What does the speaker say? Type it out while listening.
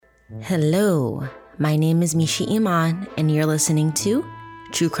Hello, my name is Mishi Iman, and you're listening to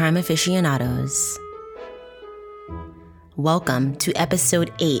True Crime Aficionados. Welcome to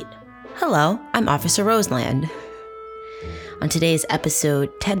episode 8. Hello, I'm Officer Roseland. On today's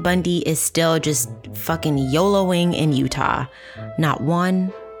episode, Ted Bundy is still just fucking YOLOing in Utah. Not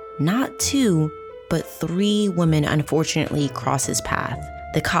one, not two, but 3 women unfortunately cross his path.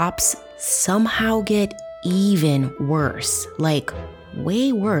 The cops somehow get even worse, like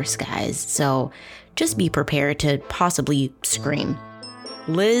way worse, guys. So just be prepared to possibly scream.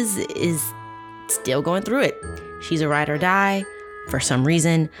 Liz is still going through it. She's a ride or die for some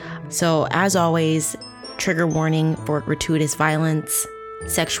reason. So as always, trigger warning for gratuitous violence,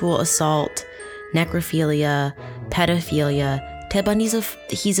 sexual assault, necrophilia, pedophilia. Ted Bundy's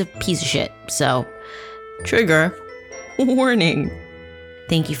he's a piece of shit. So trigger warning.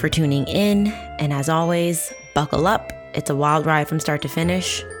 Thank you for tuning in. And as always, buckle up. It's a wild ride from start to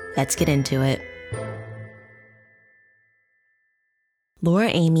finish. Let's get into it. Laura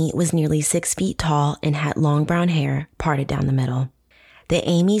Amy was nearly 6 feet tall and had long brown hair parted down the middle. The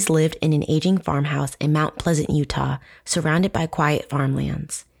Amys lived in an aging farmhouse in Mount Pleasant, Utah, surrounded by quiet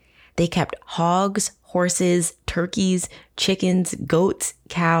farmlands. They kept hogs, horses, turkeys, chickens, goats,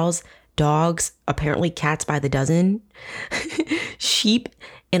 cows, dogs, apparently cats by the dozen, sheep,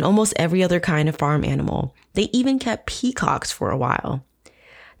 and almost every other kind of farm animal. They even kept peacocks for a while.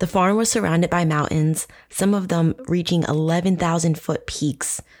 The farm was surrounded by mountains, some of them reaching 11,000-foot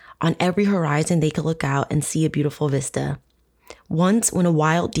peaks. On every horizon, they could look out and see a beautiful vista. Once, when a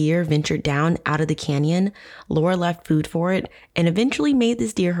wild deer ventured down out of the canyon, Laura left food for it and eventually made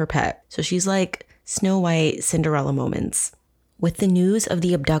this deer her pet. So she's like Snow White, Cinderella moments. With the news of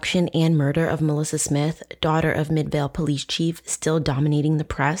the abduction and murder of Melissa Smith, daughter of Midvale Police Chief, still dominating the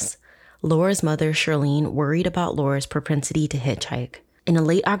press, Laura's mother, Charlene, worried about Laura's propensity to hitchhike. In a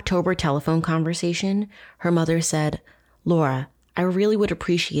late October telephone conversation, her mother said, "Laura, I really would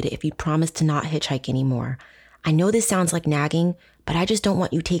appreciate it if you'd promise to not hitchhike anymore. I know this sounds like nagging, but I just don't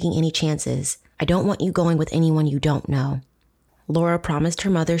want you taking any chances. I don't want you going with anyone you don't know." Laura promised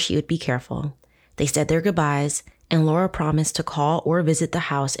her mother she would be careful. They said their goodbyes, and Laura promised to call or visit the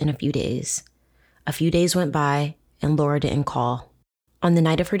house in a few days. A few days went by, and Laura didn't call. On the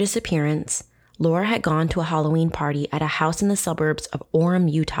night of her disappearance, Laura had gone to a Halloween party at a house in the suburbs of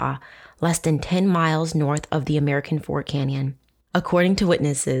Orem, Utah, less than 10 miles north of the American Fork Canyon. According to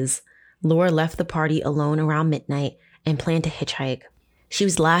witnesses, Laura left the party alone around midnight and planned to hitchhike. She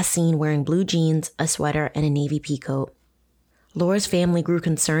was last seen wearing blue jeans, a sweater, and a navy peacoat. Laura's family grew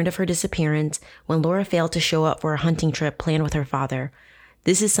concerned of her disappearance when Laura failed to show up for a hunting trip planned with her father.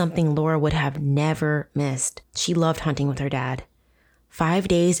 This is something Laura would have never missed. She loved hunting with her dad. 5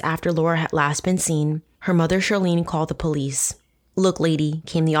 days after Laura had last been seen, her mother Charlene called the police. "Look, lady,"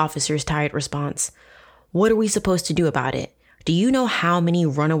 came the officer's tired response. "What are we supposed to do about it? Do you know how many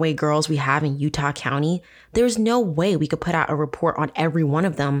runaway girls we have in Utah County? There's no way we could put out a report on every one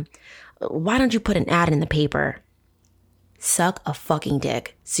of them. Why don't you put an ad in the paper?" Suck a fucking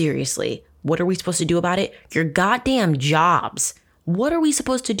dick. Seriously. What are we supposed to do about it? Your goddamn jobs. What are we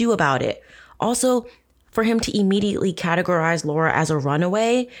supposed to do about it? Also, for him to immediately categorize Laura as a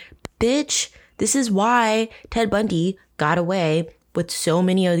runaway, bitch, this is why Ted Bundy got away with so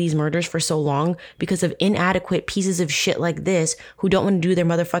many of these murders for so long, because of inadequate pieces of shit like this who don't want to do their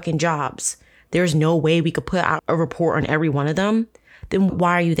motherfucking jobs. There's no way we could put out a report on every one of them. Then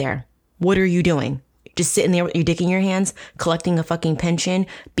why are you there? What are you doing? Just sitting there with your dick in your hands, collecting a fucking pension,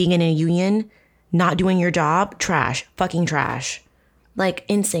 being in a union, not doing your job? Trash. Fucking trash. Like,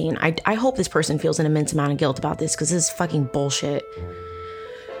 insane. I hope this person feels an immense amount of guilt about this, because this is fucking bullshit.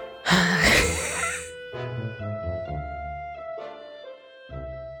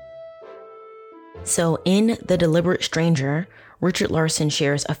 So in The Deliberate Stranger, Richard Larson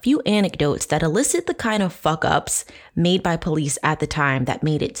shares a few anecdotes that elicit the kind of fuck-ups made by police at the time that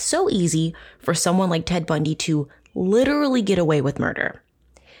made it so easy for someone like Ted Bundy to literally get away with murder.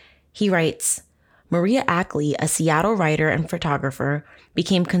 He writes, "Maria Ackley, a Seattle writer and photographer,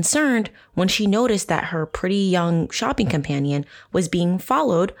 became concerned when she noticed that her pretty young shopping companion was being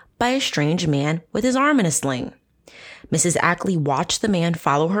followed by a strange man with his arm in a sling. Mrs. Ackley watched the man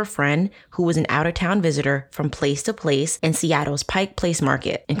follow her friend, who was an out-of-town visitor, from place to place in Seattle's Pike Place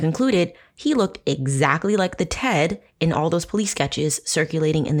Market, and concluded he looked exactly like the Ted in all those police sketches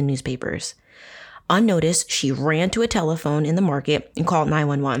circulating in the newspapers. Unnoticed, she ran to a telephone in the market and called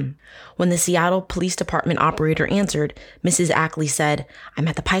 911. When the Seattle Police Department operator answered, Mrs. Ackley said, "I'm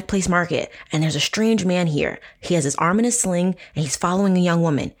at the Pike Place Market, and there's a strange man here. He has his arm in a sling, and he's following a young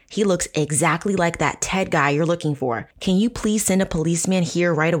woman. He looks exactly like that Ted guy you're looking for. Can you please send a policeman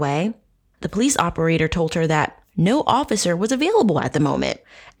here right away?" The police operator told her that no officer was available at the moment.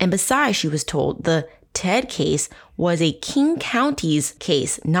 And besides, she was told the Ted case was a King County's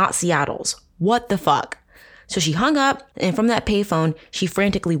case, not Seattle's. What the fuck? So she hung up, and from that payphone, she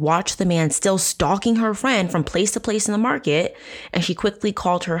frantically watched the man still stalking her friend from place to place in the market, and she quickly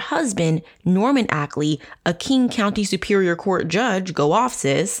called her husband, Norman Ackley, a King County Superior Court judge, go off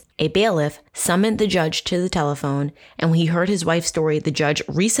sis. A bailiff summoned the judge to the telephone, and when he heard his wife's story, the judge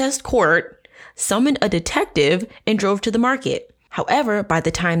recessed court, summoned a detective, and drove to the market. However, by the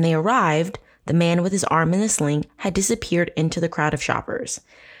time they arrived, the man with his arm in a sling had disappeared into the crowd of shoppers.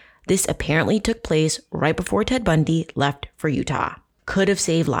 This apparently took place right before Ted Bundy left for Utah. Could have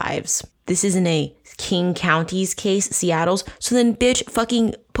saved lives. This isn't a King County's case, Seattle's. So then bitch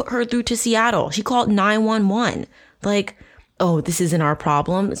fucking put her through to Seattle. She called 911. Like, oh, this isn't our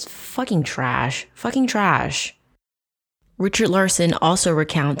problem. It's fucking trash. Fucking trash. Richard Larson also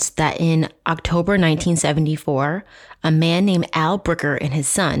recounts that in October 1974, a man named Al Bricker and his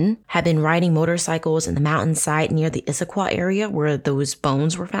son had been riding motorcycles in the mountainside near the Issaquah area where those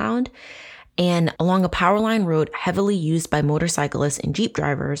bones were found. And along a power line road heavily used by motorcyclists and Jeep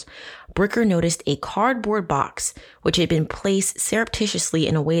drivers, Bricker noticed a cardboard box which had been placed surreptitiously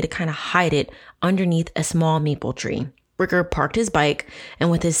in a way to kind of hide it underneath a small maple tree. Bricker parked his bike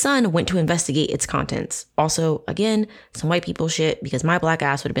and with his son went to investigate its contents. Also, again, some white people shit because my black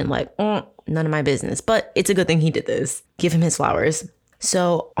ass would have been like, none of my business. But it's a good thing he did this. Give him his flowers.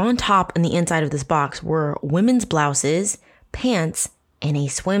 So on top and the inside of this box were women's blouses, pants, and a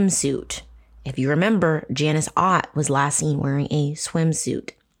swimsuit. If you remember, Janice Ott was last seen wearing a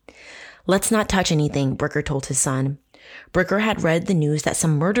swimsuit. "Let's not touch anything," Bricker told his son. Bricker had read the news that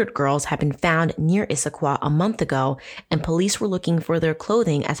some murdered girls had been found near Issaquah a month ago, and police were looking for their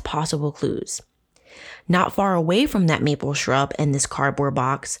clothing as possible clues. Not far away from that maple shrub and this cardboard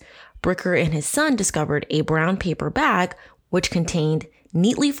box, Bricker and his son discovered a brown paper bag which contained,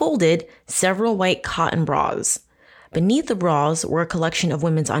 neatly folded, several white cotton bras. Beneath the bras were a collection of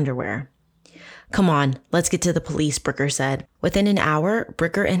women's underwear. "Come on, let's get to the police," Bricker said. Within an hour,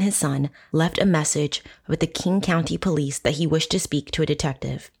 Bricker and his son left a message with the King County Police that he wished to speak to a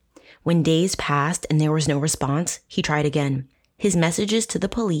detective. When days passed and there was no response, he tried again. His messages to the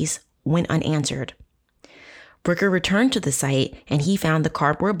police went unanswered. Bricker returned to the site and he found the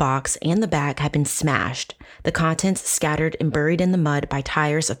cardboard box and the bag had been smashed, the contents scattered and buried in the mud by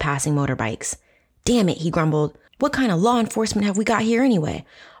tires of passing motorbikes. "Damn it," he grumbled. "What kind of law enforcement have we got here anyway?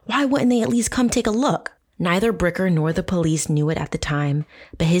 Why wouldn't they at least come take a look?" Neither Bricker nor the police knew it at the time,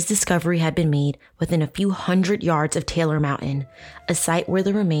 but his discovery had been made within a few hundred yards of Taylor Mountain, a site where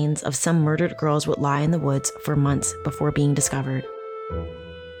the remains of some murdered girls would lie in the woods for months before being discovered.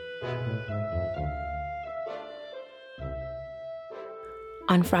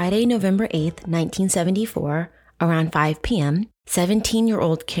 On Friday, November 8th, 1974, around 5 p.m.,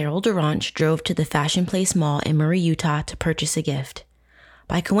 17-year-old Carol Durant drove to the Fashion Place Mall in Murray, Utah to purchase a gift.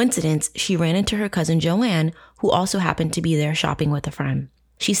 By coincidence, she ran into her cousin Joanne, who also happened to be there shopping with a friend.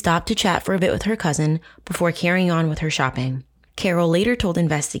 She stopped to chat for a bit with her cousin before carrying on with her shopping. Carol later told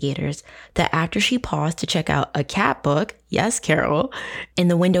investigators that after she paused to check out a cat book, yes, Carol, in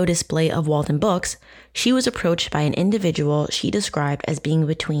the window display of Walden Books, she was approached by an individual she described as being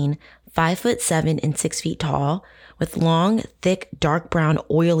between 5'7" and 6 feet tall, with long, thick, dark brown,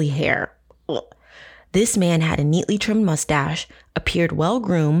 oily hair. Ugh. This man had a neatly trimmed mustache, appeared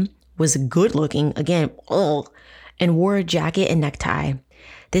well-groomed, was good-looking, again, and wore a jacket and necktie.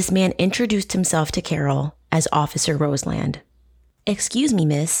 This man introduced himself to Carol as Officer Roseland. "Excuse me,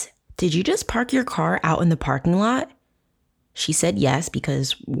 miss, did you just park your car out in the parking lot?" She said yes,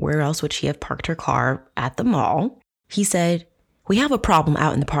 because where else would she have parked her car at the mall? He said, "We have a problem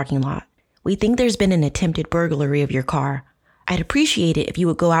out in the parking lot. We think there's been an attempted burglary of your car. I'd appreciate it if you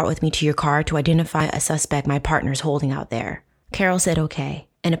would go out with me to your car to identify a suspect my partner's holding out there." Carol said okay.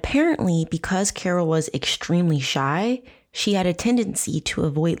 And apparently, because Carol was extremely shy, she had a tendency to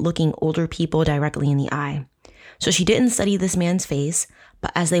avoid looking older people directly in the eye. So she didn't study this man's face,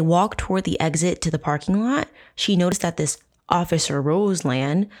 but as they walked toward the exit to the parking lot, she noticed that this Officer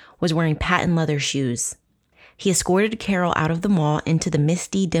Roseland was wearing patent leather shoes. He escorted Carol out of the mall into the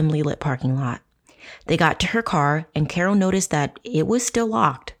misty, dimly lit parking lot. They got to her car, and Carol noticed that it was still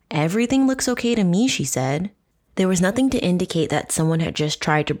locked. "Everything looks okay to me," she said. There was nothing to indicate that someone had just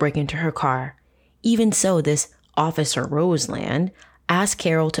tried to break into her car. Even so, this Officer Roseland asked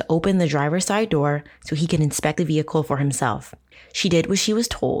Carol to open the driver's side door so he could inspect the vehicle for himself. She did what she was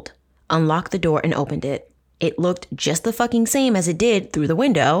told, unlocked the door and opened it. It looked just the fucking same as it did through the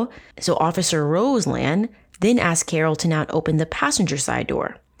window, so Officer Roseland then asked Carol to now open the passenger side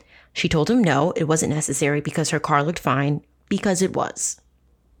door. She told him no, it wasn't necessary because her car looked fine, because it was.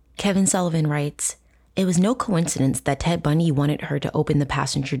 Kevin Sullivan writes, "It was no coincidence that Ted Bundy wanted her to open the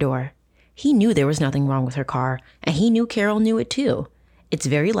passenger door. He knew there was nothing wrong with her car, and he knew Carol knew it too. It's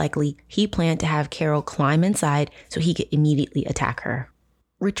very likely he planned to have Carol climb inside so he could immediately attack her."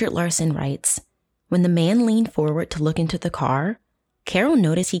 Richard Larson writes, "When the man leaned forward to look into the car, Carol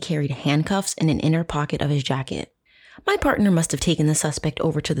noticed he carried handcuffs in an inner pocket of his jacket. My partner must have taken the suspect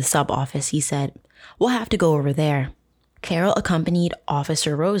over to the sub office," he said. "We'll have to go over there." Carol accompanied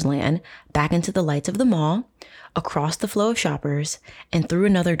Officer Roseland back into the lights of the mall, across the flow of shoppers, and through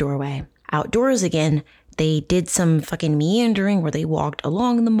another doorway. Outdoors again, they did some fucking meandering where they walked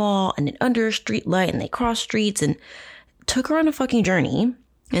along the mall and under a street light and they crossed streets and took her on a fucking journey.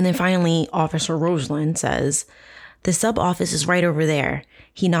 And then finally, Officer Roseland says, "The sub office is right over there."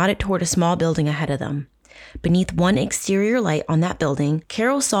 He nodded toward a small building ahead of them. Beneath one exterior light on that building,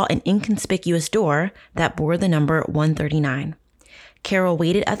 Carol saw an inconspicuous door that bore the number 139. Carol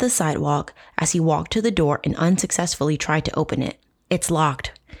waited at the sidewalk as he walked to the door and unsuccessfully tried to open it. "It's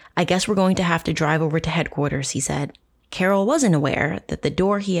locked. I guess we're going to have to drive over to headquarters," he said. Carol wasn't aware that the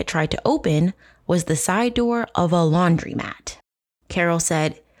door he had tried to open was the side door of a laundromat. Carol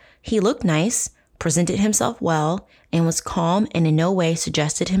said, "He looked nice, presented himself well, and was calm and in no way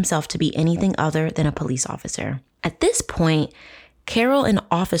suggested himself to be anything other than a police officer." At this point, Carol and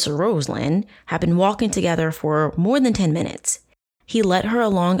Officer Roseland had been walking together for more than 10 minutes. He led her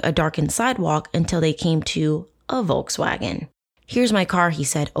along a darkened sidewalk until they came to a Volkswagen. "Here's my car," he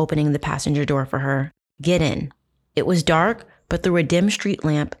said, opening the passenger door for her. "Get in." It was dark, but through a dim street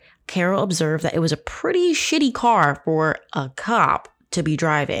lamp, Carol observed that it was a pretty shitty car for a cop to be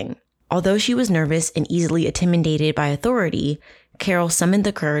driving. Although she was nervous and easily intimidated by authority, Carol summoned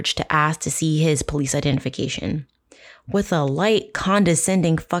the courage to ask to see his police identification. With a light,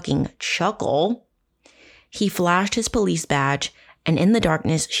 condescending fucking chuckle, he flashed his police badge, and in the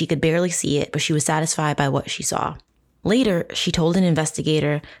darkness, she could barely see it, but she was satisfied by what she saw. Later, she told an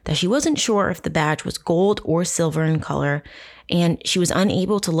investigator that she wasn't sure if the badge was gold or silver in color, and she was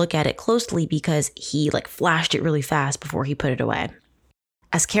unable to look at it closely because he flashed it really fast before he put it away.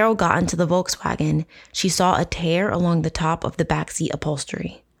 As Carol got into the Volkswagen, she saw a tear along the top of the backseat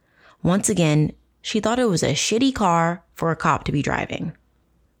upholstery. Once again, she thought it was a shitty car for a cop to be driving.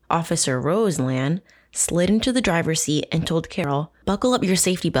 Officer Roseland slid into the driver's seat and told Carol, "Buckle up your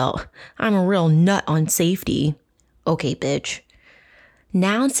safety belt. I'm a real nut on safety." "Okay, bitch."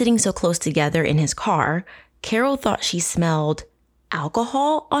 Now sitting so close together in his car, Carol thought she smelled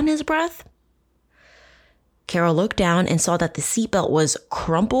alcohol on his breath. Carol looked down and saw that the seatbelt was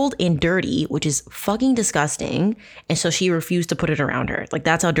crumpled and dirty, which is fucking disgusting. And so she refused to put it around her.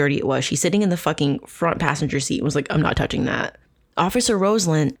 That's how dirty it was. She's sitting in the fucking front passenger seat and was like, "I'm not touching that." Officer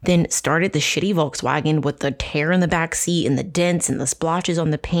Roseland then started the shitty Volkswagen with the tear in the back seat and the dents and the splotches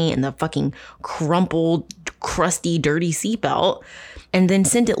on the paint and the fucking crumpled, crusty, dirty seatbelt, and then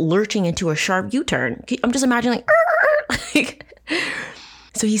sent it lurching into a sharp U-turn. I'm just imagining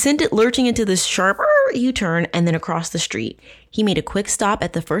So he sent it lurching into this sharp U-turn and then across the street. He made a quick stop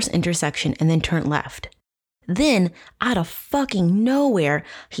at the first intersection and then turned left. Then, out of fucking nowhere,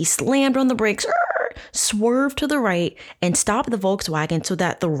 he slammed on the brakes, swerved to the right, and stopped the Volkswagen so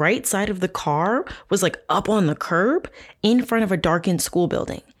that the right side of the car was up on the curb in front of a darkened school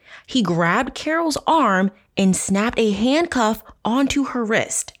building. He grabbed Carol's arm and snapped a handcuff onto her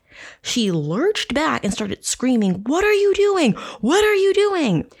wrist. She lurched back and started screaming, "What are you doing? What are you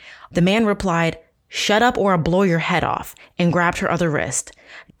doing?" The man replied, "Shut up or I'll blow your head off," and grabbed her other wrist.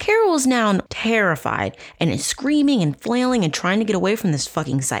 Carol is now terrified and is screaming and flailing and trying to get away from this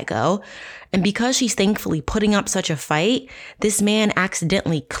fucking psycho. And because she's thankfully putting up such a fight, this man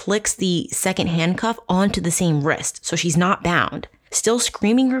accidentally clicks the second handcuff onto the same wrist, so she's not bound. Still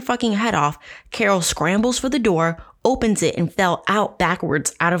screaming her fucking head off, Carol scrambles for the door, opens it, and fell out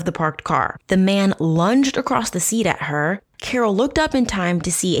backwards out of the parked car. The man lunged across the seat at her. Carol looked up in time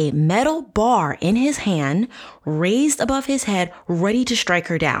to see a metal bar in his hand, raised above his head, ready to strike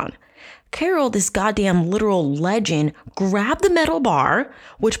her down. Carol, this goddamn literal legend, grabbed the metal bar,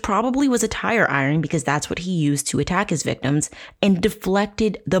 which probably was a tire iron because that's what he used to attack his victims, and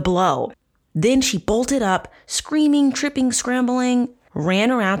deflected the blow. Then she bolted up, screaming, tripping, scrambling,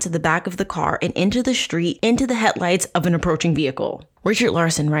 ran around to the back of the car and into the street, into the headlights of an approaching vehicle. Richard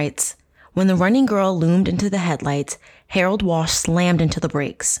Larson writes, When the running girl loomed into the headlights, Harold Walsh slammed into the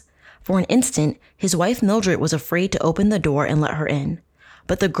brakes. For an instant, his wife Mildred was afraid to open the door and let her in.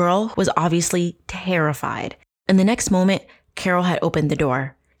 But the girl was obviously terrified. And the next moment, Carol had opened the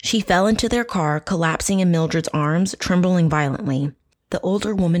door. She fell into their car, collapsing in Mildred's arms, trembling violently. The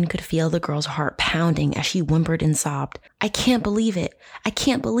older woman could feel the girl's heart pounding as she whimpered and sobbed. "I can't believe it. I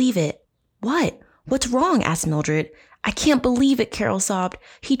can't believe it." "What? What's wrong?" asked Mildred. "I can't believe it," Carol sobbed.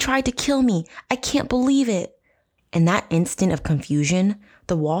 "He tried to kill me. I can't believe it." In that instant of confusion,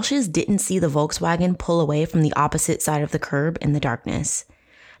 the Walshes didn't see the Volkswagen pull away from the opposite side of the curb in the darkness.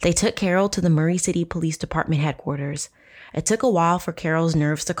 They took Carol to the Murray City Police Department headquarters. It took a while for Carol's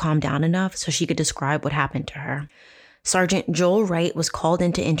nerves to calm down enough so she could describe what happened to her. Sergeant Joel Wright was called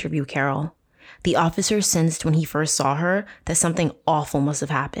in to interview Carol. The officer sensed when he first saw her that something awful must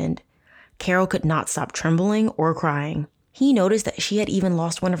have happened. Carol could not stop trembling or crying. He noticed that she had even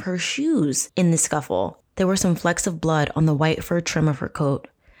lost one of her shoes in the scuffle. There were some flecks of blood on the white fur trim of her coat.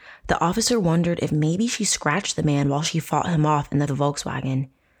 The officer wondered if maybe she scratched the man while she fought him off in the Volkswagen.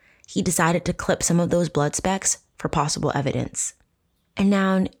 He decided to clip some of those blood specks for possible evidence. And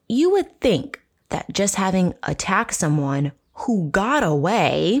now, you would think that just having attacked someone who got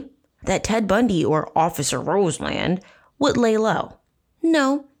away, that Ted Bundy or Officer Roseland would lay low.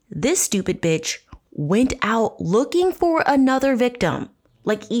 No, this stupid bitch went out looking for another victim.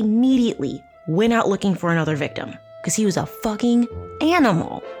 Like immediately went out looking for another victim. Because he was a fucking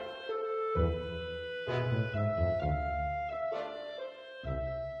animal.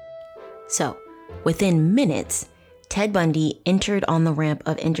 So, within minutes, Ted Bundy entered on the ramp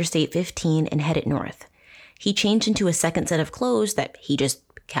of Interstate 15 and headed north. He changed into a second set of clothes that he just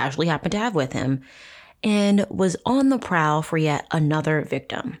casually happened to have with him and was on the prowl for yet another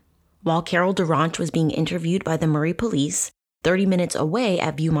victim. While Carol Durant was being interviewed by the Murray police, 30 minutes away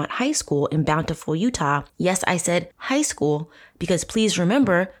at Viewmont High School in Bountiful, Utah. Yes, I said high school because please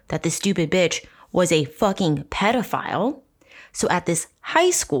remember that this stupid bitch was a fucking pedophile. So at this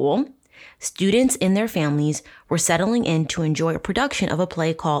high school, students and their families were settling in to enjoy a production of a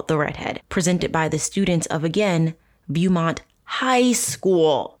play called The Redhead, presented by the students of, again, Viewmont High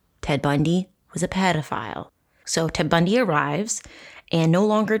School. Ted Bundy was a pedophile. So Ted Bundy arrives, and no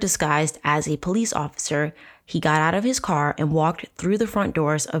longer disguised as a police officer, he got out of his car and walked through the front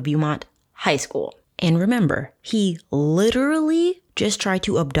doors of Viewmont High School. And remember, he literally just tried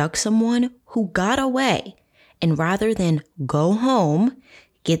to abduct someone who got away. And rather than go home,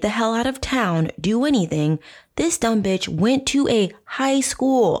 get the hell out of town, do anything, this dumb bitch went to a high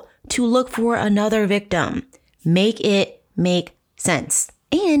school to look for another victim. Make it make sense.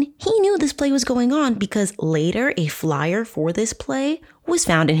 And he knew this play was going on because later a flyer for this play was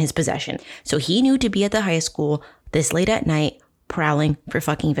found in his possession. So he knew to be at the high school this late at night prowling for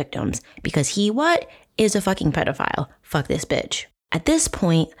fucking victims because he is a fucking pedophile. Fuck this bitch. At this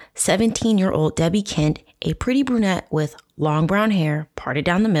point, 17-year-old Debbie Kent, a pretty brunette with long brown hair parted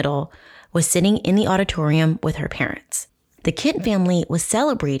down the middle, was sitting in the auditorium with her parents. The Kent family was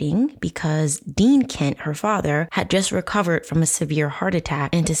celebrating because Dean Kent, her father, had just recovered from a severe heart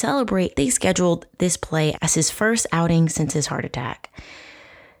attack, and to celebrate, they scheduled this play as his first outing since his heart attack.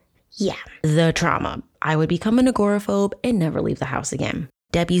 Yeah, the trauma. I would become an agoraphobe and never leave the house again.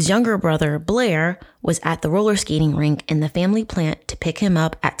 Debbie's younger brother, Blair, was at the roller skating rink and the family planned to pick him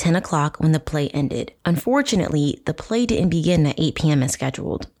up at 10 o'clock when the play ended. Unfortunately, the play didn't begin at 8 p.m. as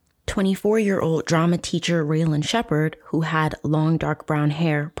scheduled. 24-year-old drama teacher Raylan Shepard, who had long dark brown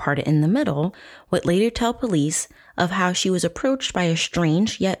hair parted in the middle, would later tell police of how she was approached by a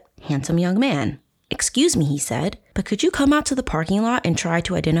strange yet handsome young man. "Excuse me," he said, "but could you come out to the parking lot and try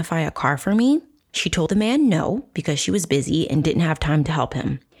to identify a car for me?" She told the man no because she was busy and didn't have time to help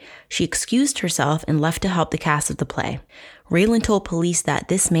him. She excused herself and left to help the cast of the play. Raylan told police that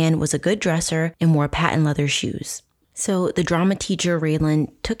this man was a good dresser and wore patent leather shoes. So the drama teacher,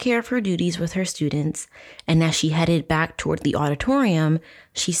 Raylan, took care of her duties with her students, and as she headed back toward the auditorium,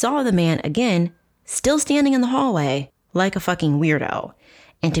 she saw the man again, still standing in the hallway, like a fucking weirdo.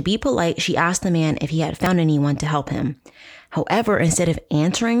 And to be polite, she asked the man if he had found anyone to help him. However, instead of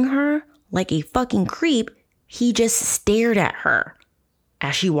answering her like a fucking creep, he just stared at her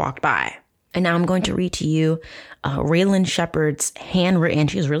as she walked by. And now I'm going to read to you Raylan Shepard's handwritten,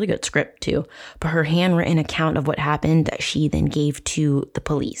 she has a really good script too, but her handwritten account of what happened that she then gave to the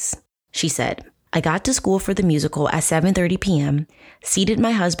police. She said, "I got to school for the musical at 7:30 p.m., seated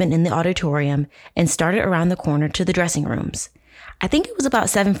my husband in the auditorium, and started around the corner to the dressing rooms. I think it was about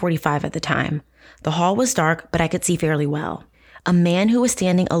 7:45 at the time. The hall was dark, but I could see fairly well. A man who was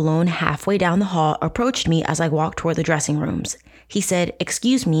standing alone halfway down the hall approached me as I walked toward the dressing rooms. He said,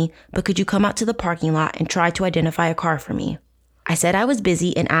 "Excuse me, but could you come out to the parking lot and try to identify a car for me?" I said I was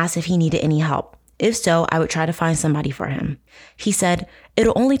busy and asked if he needed any help. If so, I would try to find somebody for him. He said,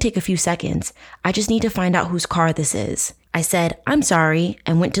 "It'll only take a few seconds. I just need to find out whose car this is." I said, "I'm sorry,"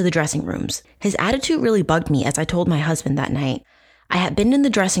 and went to the dressing rooms. His attitude really bugged me, as I told my husband that night. I had been in the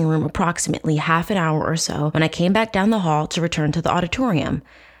dressing room approximately half an hour or so when I came back down the hall to return to the auditorium.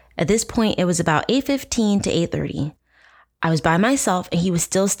 At this point, it was about 8:15 to 8:30. I was by myself and he was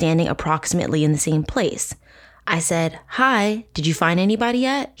still standing approximately in the same place. I said, "Hi, did you find anybody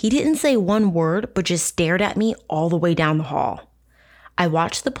yet?" He didn't say one word, but just stared at me all the way down the hall. I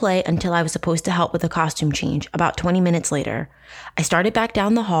watched the play until I was supposed to help with a costume change about 20 minutes later. I started back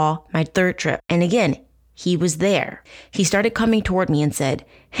down the hall, my third trip, and again, he was there. He started coming toward me and said,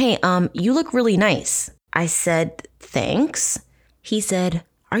 "Hey, you look really nice." I said, "Thanks." He said,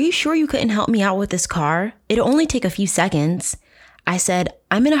 "Are you sure you couldn't help me out with this car? It'll only take a few seconds." I said,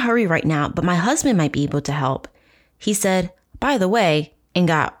 "I'm in a hurry right now, but my husband might be able to help." He said, "By the way," and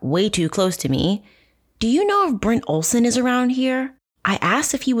got way too close to me, "Do you know if Brent Olson is around here?" I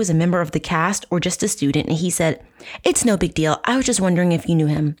asked if he was a member of the cast or just a student, and he said, "It's no big deal. I was just wondering if you knew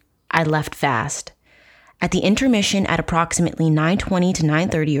him." I left fast. At the intermission at approximately 9:20 to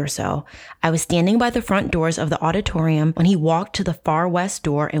 9:30 or so, I was standing by the front doors of the auditorium when he walked to the far west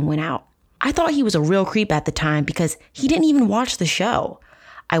door and went out. I thought he was a real creep at the time because he didn't even watch the show.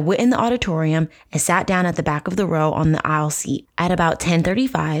 I went in the auditorium and sat down at the back of the row on the aisle seat. At about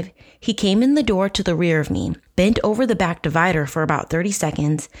 10:35, he came in the door to the rear of me, bent over the back divider for about 30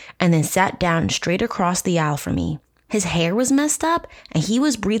 seconds, and then sat down straight across the aisle from me. His hair was messed up, and he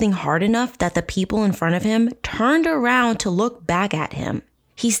was breathing hard enough that the people in front of him turned around to look back at him.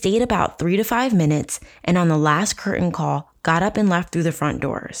 He stayed about 3 to 5 minutes, and on the last curtain call, got up and left through the front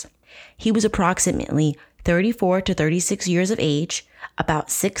doors. He was approximately 34 to 36 years of age,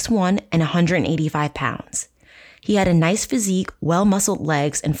 about 6'1" and 185 pounds. He had a nice physique, well-muscled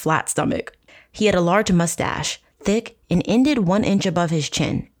legs, and flat stomach. He had a large mustache, thick, and ended 1 inch above his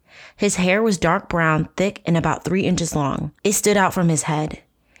chin. His hair was dark brown, thick, and about 3 inches long. It stood out from his head.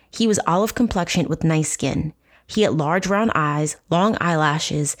 He was olive complexioned with nice skin. He had large round eyes, long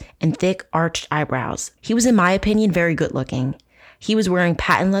eyelashes, and thick arched eyebrows. He was, in my opinion, very good looking. He was wearing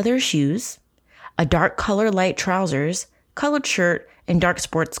patent leather shoes, a dark color light trousers, colored shirt, and dark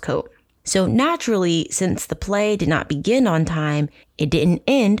sports coat. So naturally, since the play did not begin on time, it didn't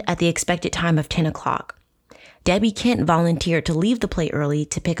end at the expected time of 10 o'clock. Debbie Kent volunteered to leave the play early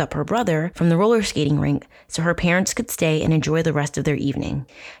to pick up her brother from the roller skating rink so her parents could stay and enjoy the rest of their evening.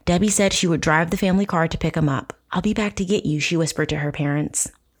 Debbie said she would drive the family car to pick him up. "I'll be back to get you," she whispered to her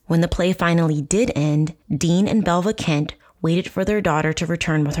parents. When the play finally did end, Dean and Belva Kent waited for their daughter to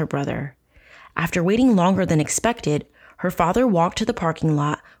return with her brother. After waiting longer than expected, her father walked to the parking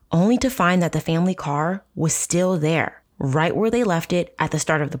lot only to find that the family car was still there, right where they left it at the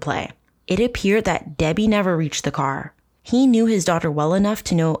start of the play. It appeared that Debbie never reached the car. He knew his daughter well enough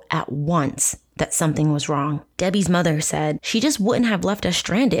to know at once that something was wrong. Debbie's mother said she just wouldn't have left us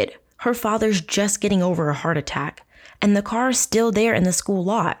stranded. Her father's just getting over a heart attack, and the car is still there in the school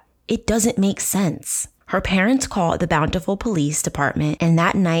lot. It doesn't make sense. Her parents called the Bountiful Police Department, and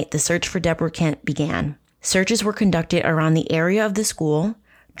that night the search for Deborah Kent began. Searches were conducted around the area of the school,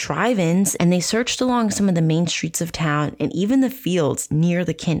 drive-ins, and they searched along some of the main streets of town and even the fields near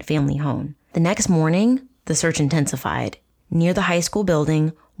the Kent family home. The next morning, the search intensified. Near the high school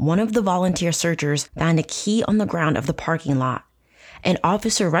building, one of the volunteer searchers found a key on the ground of the parking lot. An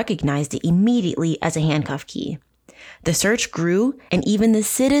officer recognized it immediately as a handcuff key. The search grew, and even the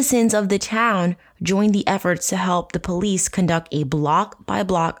citizens of the town joined the efforts to help the police conduct a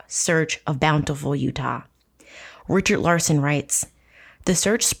block-by-block search of Bountiful, Utah. Richard Larson writes, "The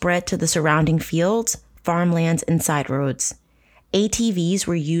search spread to the surrounding fields, farmlands, and side roads. ATVs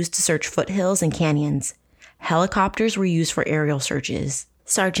were used to search foothills and canyons. Helicopters were used for aerial searches.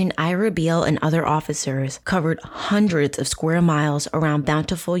 Sergeant Ira Beale and other officers covered hundreds of square miles around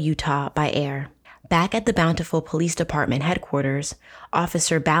Bountiful, Utah by air." Back at the Bountiful Police Department headquarters,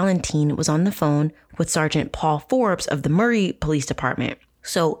 Officer Ballantine was on the phone with Sergeant Paul Forbes of the Murray Police Department.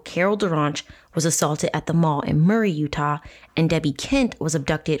 So Carol Duranch was assaulted at the mall in Murray, Utah, and Debbie Kent was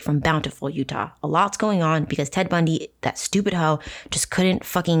abducted from Bountiful, Utah. A lot's going on because Ted Bundy, that stupid hoe, just couldn't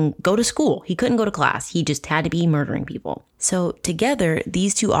fucking go to school. He couldn't go to class. He just had to be murdering people. So together,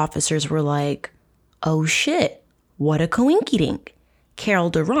 these two officers were like, oh shit, what a coinkydink. Carol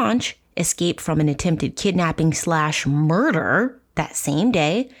Duranch escaped from an attempted kidnapping/murder that same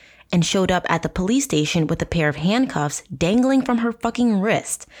day and showed up at the police station with a pair of handcuffs dangling from her fucking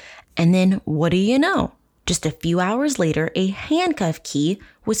wrist. And then, what do you know? Just a few hours later, a handcuff key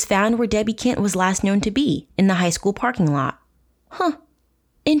was found where Debbie Kent was last known to be, in the high school parking lot. Huh.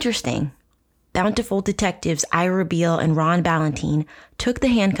 Interesting. Bountiful detectives Ira Beale and Ron Ballantine took the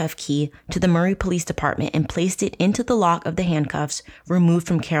handcuff key to the Murray Police Department and placed it into the lock of the handcuffs removed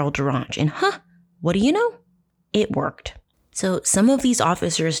from Carol Durange. And what do you know? It worked. So some of these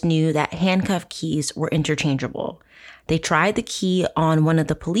officers knew that handcuff keys were interchangeable. They tried the key on one of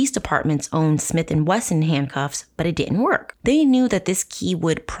the police department's own Smith & Wesson handcuffs, but it didn't work. They knew that this key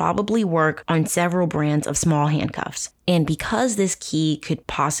would probably work on several brands of small handcuffs. And because this key could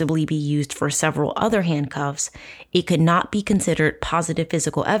possibly be used for several other handcuffs, it could not be considered positive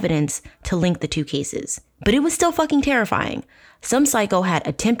physical evidence to link the two cases. But it was still fucking terrifying. Some psycho had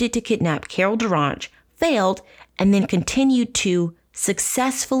attempted to kidnap Carol Durange, failed, and then continued to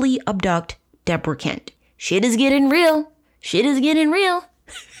successfully abduct Deborah Kent. Shit is getting real. Shit is getting real.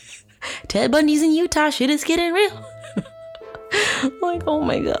 Ted Bundy's in Utah. Shit is getting real. Like, oh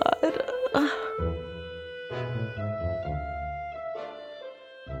my God.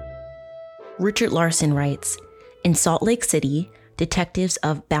 Richard Larson writes, in Salt Lake City, detectives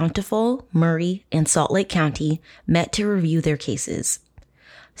of Bountiful, Murray, and Salt Lake County met to review their cases.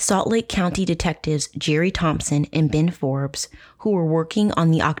 Salt Lake County detectives Jerry Thompson and Ben Forbes, who were working on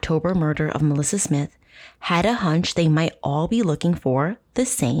the October murder of Melissa Smith, had a hunch they might all be looking for the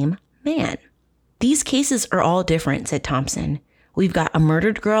same man. These cases are all different, said Thompson. We've got a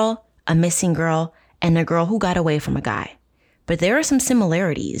murdered girl, a missing girl, and a girl who got away from a guy. But there are some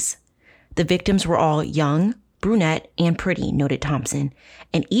similarities. The victims were all young, brunette, and pretty, noted Thompson,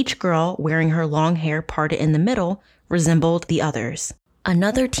 and each girl wearing her long hair parted in the middle resembled the others.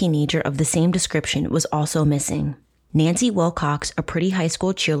 Another teenager of the same description was also missing. Nancy Wilcox, a pretty high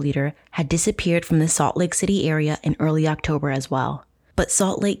school cheerleader, had disappeared from the Salt Lake City area in early October as well. But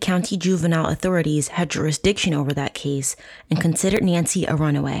Salt Lake County juvenile authorities had jurisdiction over that case and considered Nancy a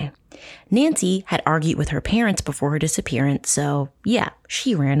runaway. Nancy had argued with her parents before her disappearance, so yeah,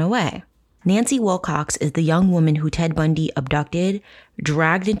 she ran away. Nancy Wilcox is the young woman who Ted Bundy abducted,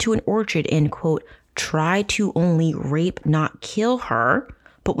 dragged into an orchard and, quote, tried to only rape, not kill her,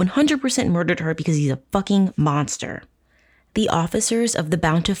 but 100% murdered her because he's a fucking monster. The officers of the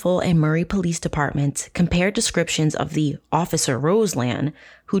Bountiful and Murray Police Departments compared descriptions of the Officer Roseland,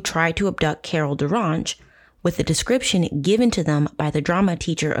 who tried to abduct Carol Durange, with the description given to them by the drama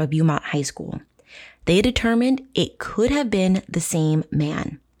teacher of Beaumont High School. They determined it could have been the same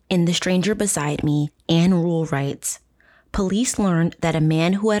man. In The Stranger Beside Me, Anne Rule writes, police learned that a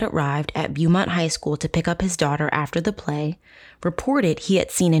man who had arrived at Beaumont High School to pick up his daughter after the play reported he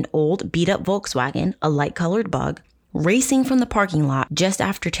had seen an old beat-up Volkswagen, a light-colored Bug, racing from the parking lot just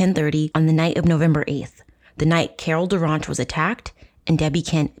after 10:30 on the night of November 8th, the night Carol Durange was attacked and Debbie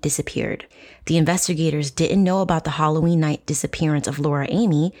Kent disappeared. The investigators didn't know about the Halloween night disappearance of Laura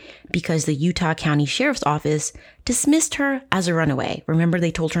Amy because the Utah County Sheriff's Office dismissed her as a runaway. Remember,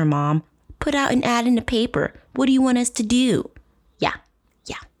 they told her mom, put out an ad in the paper. What do you want us to do? Yeah.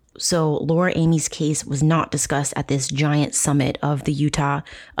 So Laura Amy's case was not discussed at this giant summit of the Utah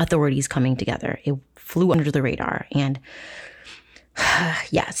authorities coming together. It flew under the radar. And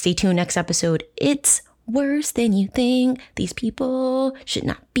yeah, stay tuned next episode. It's worse than you think. These people should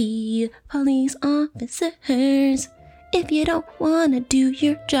not be police officers. If you don't want to do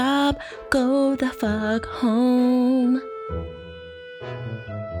your job, go the fuck home.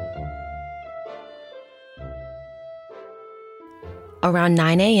 Around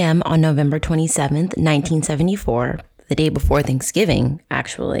 9 a.m. on November 27th, 1974, the day before Thanksgiving,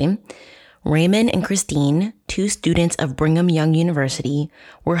 actually, Raymond and Christine, two students of Brigham Young University,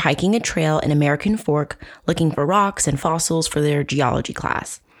 were hiking a trail in American Fork looking for rocks and fossils for their geology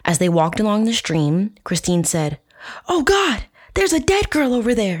class. As they walked along the stream, Christine said, "Oh God, there's a dead girl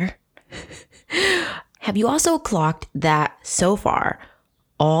over there." Have you also clocked that so far,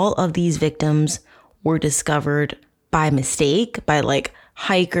 all of these victims were discovered by mistake, by like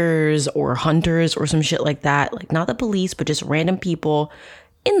hikers or hunters or some shit like that? Like not the police, but just random people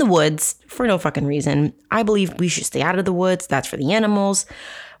in the woods for no fucking reason. I believe we should stay out of the woods. That's for the animals.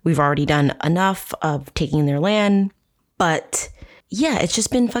 We've already done enough of taking their land. But yeah, it's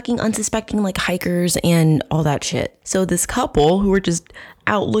just been fucking unsuspecting like hikers and all that shit. So this couple who were just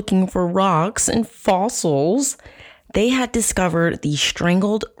out looking for rocks and fossils, they had discovered the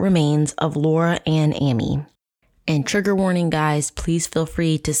strangled remains of Laura and Amy. And trigger warning, guys, please feel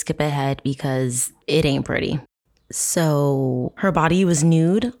free to skip ahead because it ain't pretty. So her body was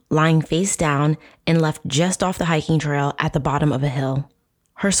nude, lying face down, and left just off the hiking trail at the bottom of a hill.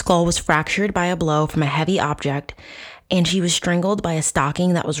 Her skull was fractured by a blow from a heavy object, and she was strangled by a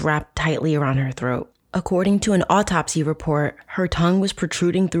stocking that was wrapped tightly around her throat. According to an autopsy report, her tongue was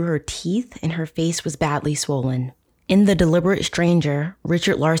protruding through her teeth and her face was badly swollen. In The Deliberate Stranger,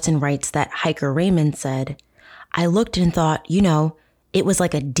 Richard Larson writes that hiker Raymond said, "I looked and thought, it was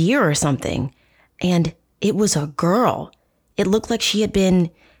like a deer or something. And it was a girl. It looked like she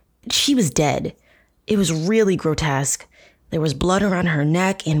was dead. It was really grotesque. There was blood around her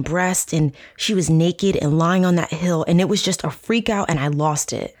neck and breast, and she was naked and lying on that hill, and it was just a freak out, and I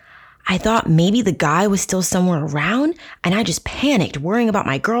lost it. I thought maybe the guy was still somewhere around, and I just panicked, worrying about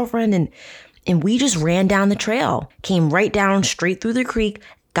my girlfriend, and we just ran down the trail, came right down straight through the creek,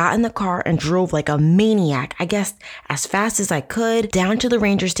 got in the car and drove like a maniac, I guess as fast as I could, down to the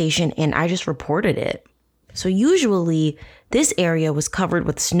ranger station, and I just reported it." So usually this area was covered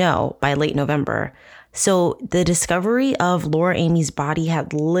with snow by late November. So the discovery of Laura Amy's body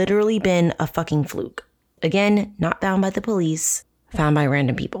had literally been a fucking fluke. Again, not found by the police, found by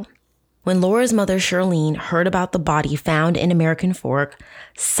random people. When Laura's mother, Charlene, heard about the body found in American Fork,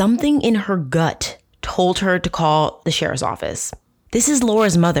 something in her gut told her to call the sheriff's office. "This is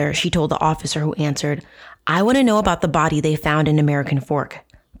Laura's mother," she told the officer who answered. "I want to know about the body they found in American Fork.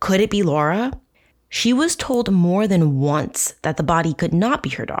 Could it be Laura?" She was told more than once that the body could not be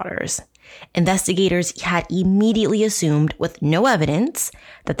her daughter's. Investigators had immediately assumed, with no evidence,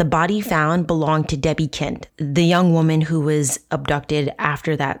 that the body found belonged to Debbie Kent, the young woman who was abducted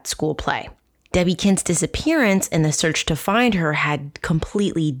after that school play. Debbie Kent's disappearance and the search to find her had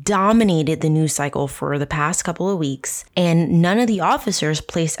completely dominated the news cycle for the past couple of weeks, and none of the officers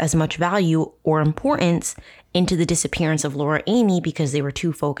placed as much value or importance into the disappearance of Laura Amy because they were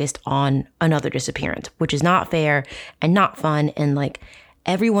too focused on another disappearance, which is not fair and not fun, and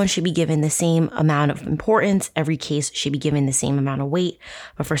everyone should be given the same amount of importance. Every case should be given the same amount of weight.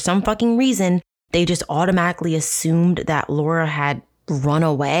 But for some fucking reason, they just automatically assumed that Laura had run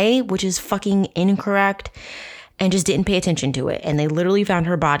away, which is fucking incorrect, and just didn't pay attention to it. And they literally found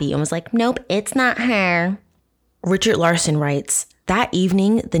her body and was like, "Nope, it's not her." Richard Larson writes, "That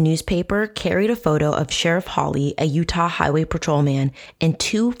evening, the newspaper carried a photo of Sheriff Hawley, a Utah Highway Patrolman, and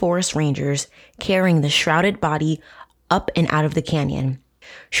 2 forest rangers carrying the shrouded body up and out of the canyon.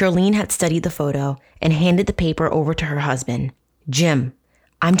 Charlene had studied the photo and handed the paper over to her husband. "Jim,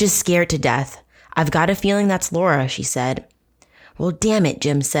 I'm just scared to death. I've got a feeling that's Laura," she said. "Well, damn it,"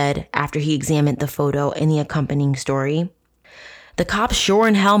 Jim said after he examined the photo and the accompanying story. "The cops sure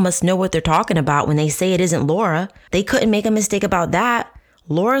in hell must know what they're talking about when they say it isn't Laura. They couldn't make a mistake about that.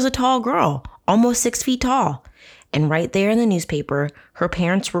 Laura's a tall girl, almost 6 feet tall." And right there in the newspaper, her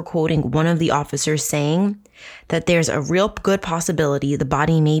parents were quoting one of the officers saying that there's a real good possibility the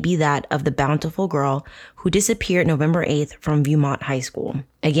body may be that of the bountiful girl who disappeared November 8th from Viewmont High School,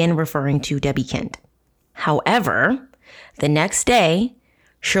 again referring to Debbie Kent. However, the next day,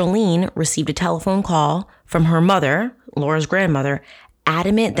 Charlene received a telephone call from her mother, Laura's grandmother,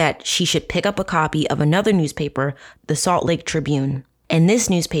 adamant that she should pick up a copy of another newspaper, the Salt Lake Tribune. In this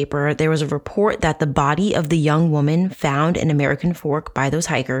newspaper, there was a report that the body of the young woman found in American Fork by those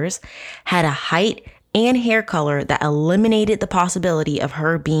hikers had a height and hair color that eliminated the possibility of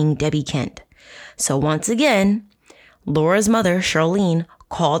her being Debbie Kent. So once again, Laura's mother, Charlene,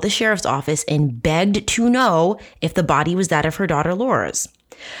 called the sheriff's office and begged to know if the body was that of her daughter Laura's.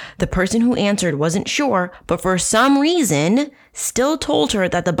 The person who answered wasn't sure, but for some reason still told her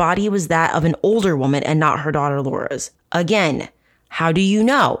that the body was that of an older woman and not her daughter Laura's. Again, how do you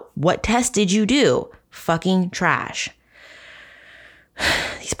know? What test did you do? Fucking trash.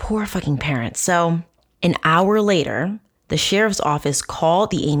 These poor fucking parents. So an hour later, the sheriff's office called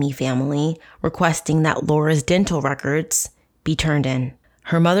the Amy family requesting that Laura's dental records be turned in.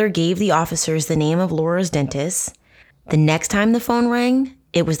 Her mother gave the officers the name of Laura's dentist. The next time the phone rang,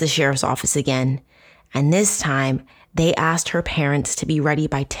 it was the sheriff's office again. And this time, they asked her parents to be ready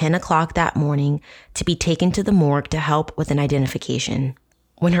by 10 o'clock that morning to be taken to the morgue to help with an identification.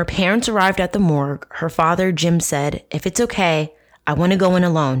 When her parents arrived at the morgue, her father, Jim, said, "If it's okay, I want to go in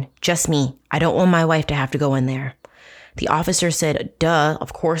alone. Just me. I don't want my wife to have to go in there." The officer said, "Duh,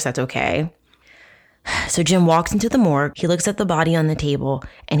 of course that's okay." So Jim walks into the morgue. He looks at the body on the table,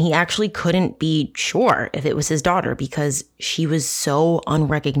 and he actually couldn't be sure if it was his daughter because she was so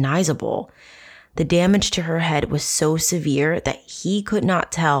unrecognizable. The damage to her head was so severe that he could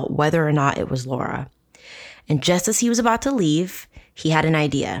not tell whether or not it was Laura. And just as he was about to leave, he had an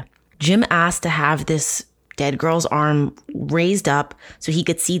idea. Jim asked to have this dead girl's arm raised up so he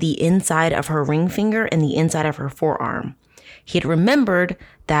could see the inside of her ring finger and the inside of her forearm. He had remembered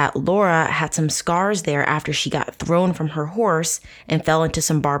that Laura had some scars there after she got thrown from her horse and fell into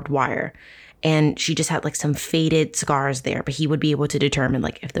some barbed wire. And she just had some faded scars there, but he would be able to determine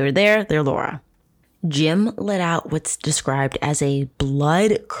if they're there, they're Laura. Jim let out what's described as a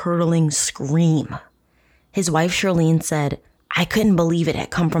blood-curdling scream. His wife, Charlene, said, "I couldn't believe it had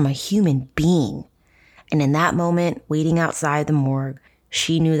come from a human being." And in that moment, waiting outside the morgue,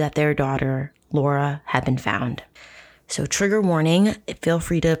 she knew that their daughter, Laura, had been found. So trigger warning, feel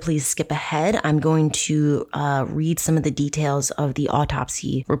free to please skip ahead. I'm going to read some of the details of the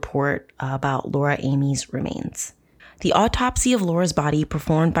autopsy report about Laura Amy's remains. The autopsy of Laura's body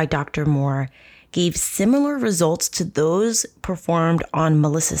performed by Dr. Moore gave similar results to those performed on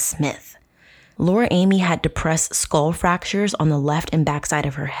Melissa Smith. Laura Amy had depressed skull fractures on the left and back side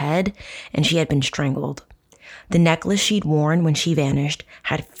of her head, and she had been strangled. The necklace she'd worn when she vanished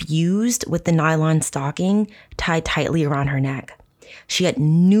had fused with the nylon stocking tied tightly around her neck. She had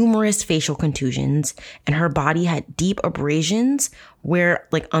numerous facial contusions, and her body had deep abrasions where,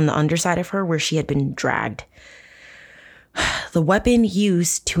 like on the underside of her, where she had been dragged. The weapon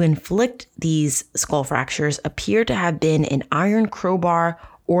used to inflict these skull fractures appeared to have been an iron crowbar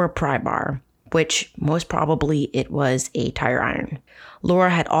or a pry bar, which most probably it was a tire iron. Laura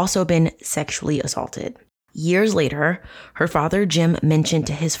had also been sexually assaulted. Years later, her father, Jim, mentioned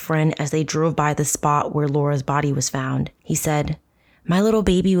to his friend as they drove by the spot where Laura's body was found. He said, "My little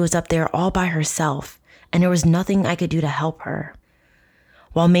baby was up there all by herself, and there was nothing I could do to help her."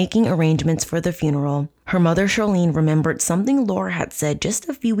 While making arrangements for the funeral, her mother, Charlene, remembered something Laura had said just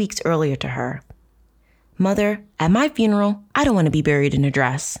a few weeks earlier to her. "Mother, at my funeral, I don't want to be buried in a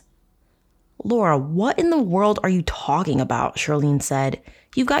dress." "Laura, what in the world are you talking about?" Charlene said.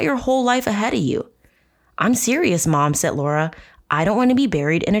 "You've got your whole life ahead of you." "I'm serious, Mom," said Laura. "I don't want to be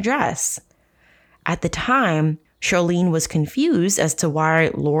buried in a dress." At the time, Charlene was confused as to why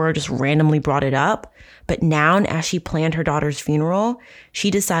Laura just randomly brought it up, but now as she planned her daughter's funeral,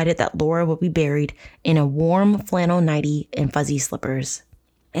 she decided that Laura would be buried in a warm flannel nightie and fuzzy slippers.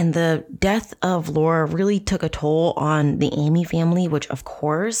 And the death of Laura really took a toll on the Amy family, which of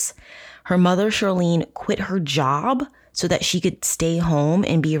course, her mother, Charlene, quit her job so that she could stay home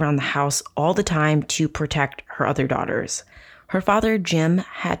and be around the house all the time to protect her other daughters. Her father, Jim,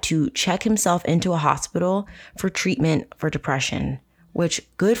 had to check himself into a hospital for treatment for depression, which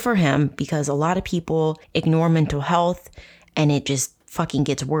good for him because a lot of people ignore mental health and it just fucking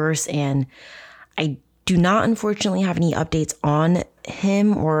gets worse. And I do not unfortunately have any updates on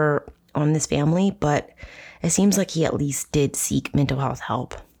him or on this family, but it seems like he at least did seek mental health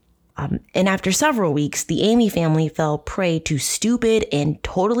help. And after several weeks, the Amy family fell prey to stupid and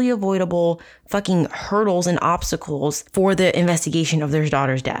totally avoidable fucking hurdles and obstacles for the investigation of their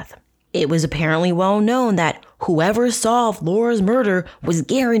daughter's death. It was apparently well known that whoever solved Laura's murder was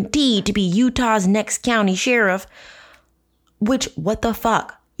guaranteed to be Utah's next county sheriff, which, what the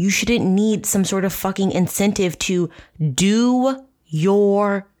fuck? You shouldn't need some sort of fucking incentive to do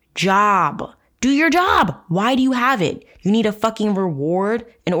your job. Do your job. Why do you have it? You need a fucking reward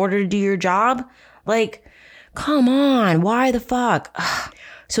in order to do your job? Like, come on. Why the fuck? Ugh.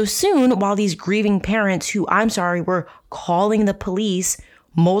 So soon, while these grieving parents who, I'm sorry, were calling the police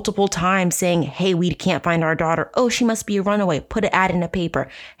multiple times saying, "Hey, we can't find our daughter. Oh, she must be a runaway. Put an ad in the paper.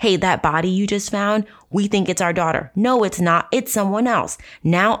 Hey, that body you just found, we think it's our daughter." No, it's not. It's someone else.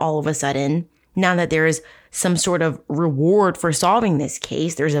 Now, all of a sudden, now that there is some sort of reward for solving this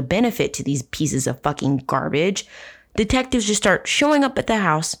case, there's a benefit to these pieces of fucking garbage. Detectives just start showing up at the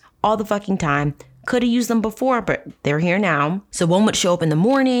house all the fucking time. Could have used them before, but they're here now. So one would show up in the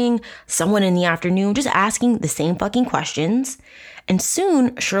morning, someone in the afternoon, just asking the same fucking questions. And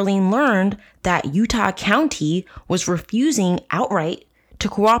soon, Charlene learned that Utah County was refusing outright to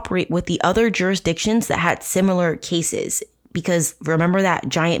cooperate with the other jurisdictions that had similar cases. Because remember that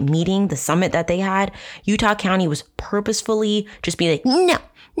giant meeting, the summit that they had? Utah County was purposefully just be like, no,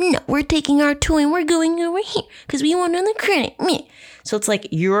 we're taking our toy and we're going over here because we want another credit. So it's like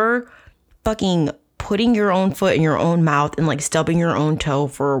you're fucking putting your own foot in your own mouth and like stubbing your own toe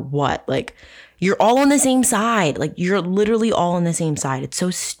for what? Like you're all on the same side. Like you're literally all on the same side. It's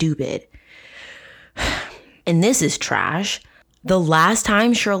so stupid. And this is trash. The last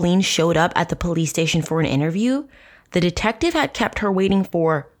time Charlene showed up at the police station for an interview, the detective had kept her waiting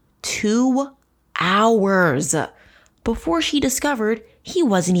for 2 hours before she discovered he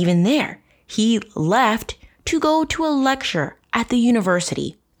wasn't even there. He left to go to a lecture at the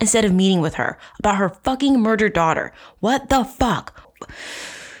university instead of meeting with her about her fucking murdered daughter. What the fuck?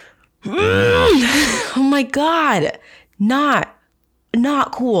 Oh my God.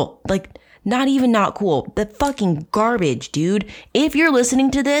 Not cool. Like, not even not cool. The fucking garbage, dude. If you're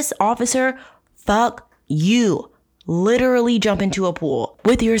listening to this, officer, fuck you. Literally jump into a pool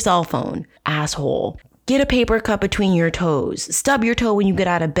with your cell phone, asshole. Get a paper cut between your toes. Stub your toe when you get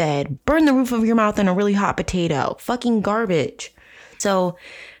out of bed. Burn the roof of your mouth on a really hot potato. Fucking garbage. So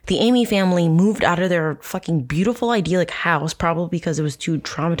the Amy family moved out of their fucking beautiful, idyllic house, probably because it was too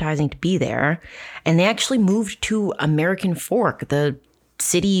traumatizing to be there. And they actually moved to American Fork, the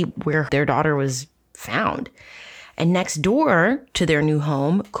city where their daughter was found. And next door to their new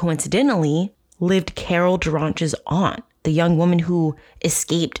home, coincidentally, lived Carol Duranche's aunt, the young woman who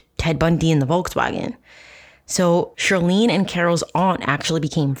escaped Ted Bundy in the Volkswagen. So Charlene and Carol's aunt actually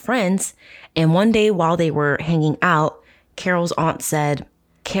became friends. And one day while they were hanging out, Carol's aunt said,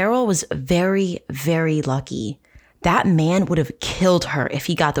 Carol was very, very lucky. That man would have killed her if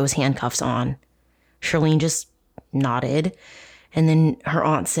he got those handcuffs on. Charlene just nodded. And then her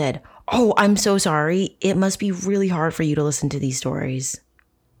aunt said, oh, I'm so sorry. It must be really hard for you to listen to these stories.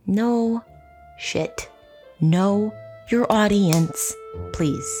 No shit. Know your audience,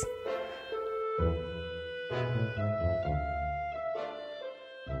 please.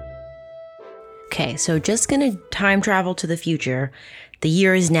 Okay, so just gonna time travel to the future. The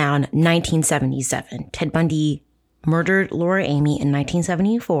year is now 1977. Ted Bundy murdered Laura Amy in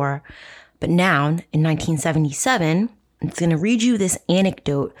 1974, but now in 1977, it's gonna read you this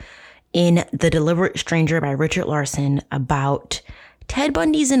anecdote in The Deliberate Stranger by Richard Larson about Ted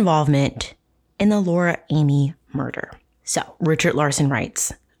Bundy's involvement in the Laura Amy murder. So, Richard Larson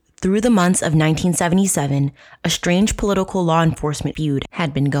writes, through the months of 1977, a strange political law enforcement feud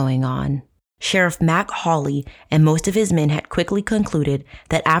had been going on. Sheriff Mac Hawley and most of his men had quickly concluded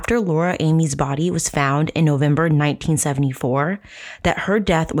that after Laura Amy's body was found in November 1974, that her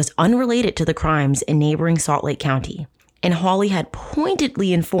death was unrelated to the crimes in neighboring Salt Lake County. And Hawley had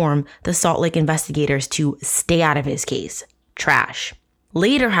pointedly informed the Salt Lake investigators to stay out of his case. Trash.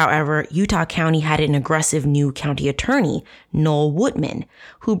 Later, however, Utah County had an aggressive new county attorney, Noel Woodman,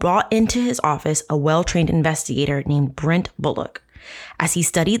 who brought into his office a well-trained investigator named Brent Bullock. As he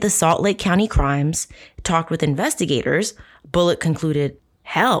studied the Salt Lake County crimes, talked with investigators, Bullock concluded,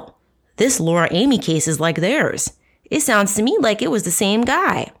 hell, this Laura Amy case is like theirs. It sounds to me like it was the same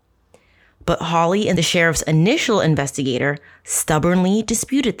guy. But Hawley and the sheriff's initial investigator stubbornly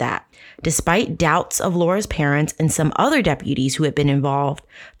disputed that. Despite doubts of Laura's parents and some other deputies who had been involved,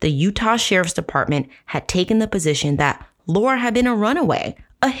 the Utah Sheriff's Department had taken the position that Laura had been a runaway,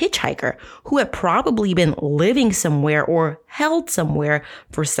 a hitchhiker who had probably been living somewhere or held somewhere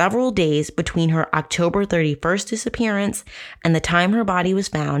for several days between her October 31st disappearance and the time her body was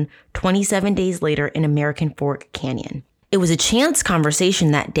found 27 days later in American Fork Canyon. It was a chance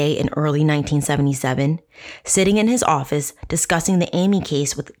conversation that day in early 1977. Sitting in his office discussing the Amy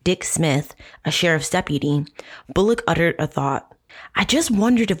case with Dick Smith, a sheriff's deputy, Bullock uttered a thought. I just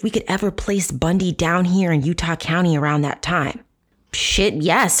wondered if we could ever place Bundy down here in Utah County around that time. Shit,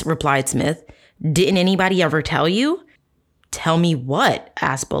 yes, replied Smith. Didn't anybody ever tell you? Tell me what?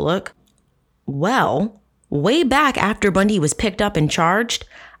 Asked Bullock. Well, way back after Bundy was picked up and charged,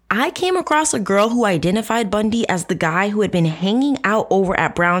 I came across a girl who identified Bundy as the guy who had been hanging out over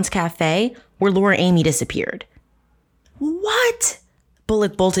at Brown's Cafe where Laura Amy disappeared. What?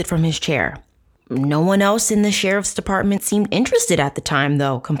 Bullock bolted from his chair. No one else in the sheriff's department seemed interested at the time,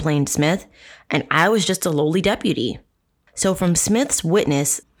 though, complained Smith, and I was just a lowly deputy. So from Smith's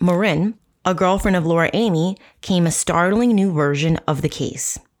witness, Marin, a girlfriend of Laura Amy, came a startling new version of the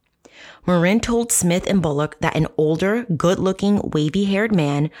case. Marin told Smith and Bullock that an older, good-looking, wavy-haired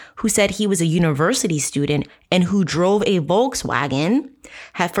man who said he was a university student and who drove a Volkswagen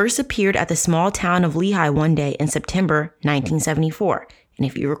had first appeared at the small town of Lehigh one day in September 1974. And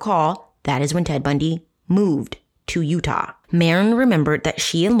if you recall, that is when Ted Bundy moved to Utah. Marin remembered that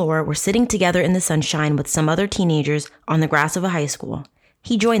she and Laura were sitting together in the sunshine with some other teenagers on the grass of a high school.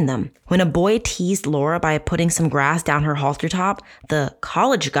 He joined them. When a boy teased Laura by putting some grass down her halter top, the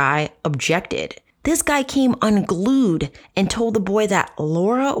college guy objected. This guy came unglued and told the boy that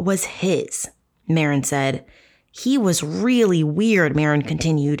Laura was his, Marin said. He was really weird, Marin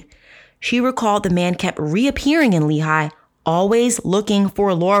continued. She recalled the man kept reappearing in Lehigh, always looking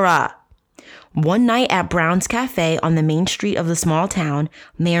for Laura. One night at Brown's Cafe on the main street of the small town,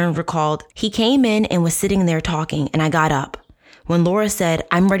 Marin recalled, he came in and was sitting there talking, and I got up. When Laura said,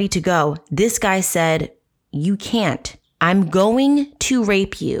 I'm ready to go, this guy said, you can't. I'm going to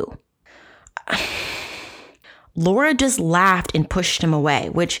rape you. Laura just laughed and pushed him away,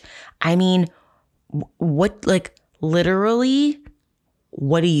 which, I mean, literally,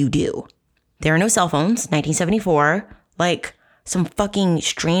 what do you do? There are no cell phones, 1974. Some fucking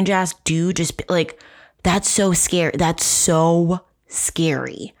strange ass dude just, that's so scary. That's so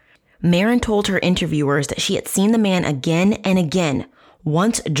scary. Marin told her interviewers that she had seen the man again and again,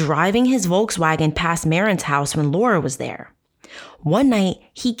 once driving his Volkswagen past Marin's house when Laura was there. One night,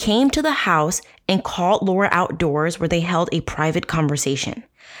 he came to the house and called Laura outdoors where they held a private conversation.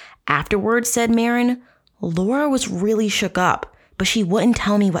 Afterwards, said Marin, Laura was really shook up, but she wouldn't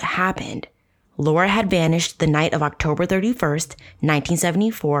tell me what happened. Laura had vanished the night of October 31st,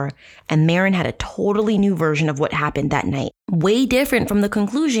 1974, and Marin had a totally new version of what happened that night. Way different from the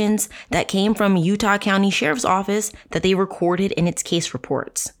conclusions that came from Utah County Sheriff's Office that they recorded in its case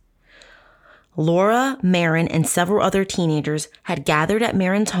reports. Laura, Marin, and several other teenagers had gathered at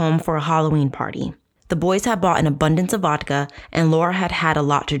Marin's home for a Halloween party. The boys had bought an abundance of vodka, and Laura had had a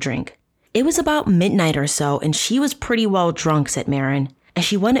lot to drink. It was about midnight or so, and she was pretty well drunk, said Marin, and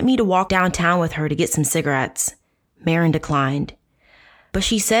she wanted me to walk downtown with her to get some cigarettes. Marin declined. But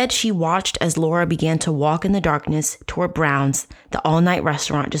she said she watched as Laura began to walk in the darkness toward Brown's, the all-night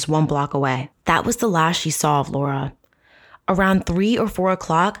restaurant just 1 block away. That was the last she saw of Laura. Around 3 or 4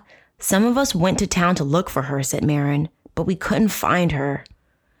 o'clock, some of us went to town to look for her, said Marin, but we couldn't find her.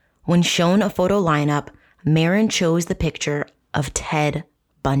 When shown a photo lineup, Marin chose the picture of Ted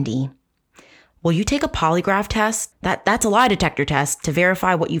Bundy. Will you take a polygraph test? That's a lie detector test to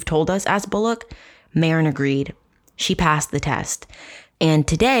verify what you've told us, asked Bullock. Marin agreed. She passed the test. And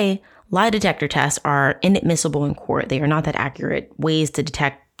today, lie detector tests are inadmissible in court. They are not that accurate ways to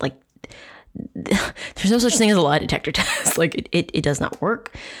detect, there's no such thing as a lie detector test. It does not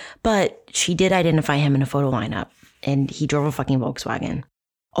work. But she did identify him in a photo lineup, and he drove a fucking Volkswagen.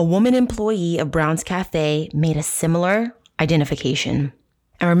 A woman employee of Brown's Cafe made a similar identification.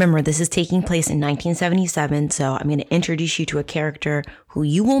 And remember, this is taking place in 1977, so I'm going to introduce you to a character who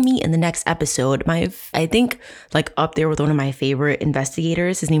you will meet in the next episode. I think, up there with one of my favorite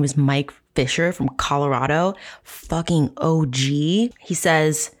investigators. His name is Mike Fisher from Colorado. Fucking OG. He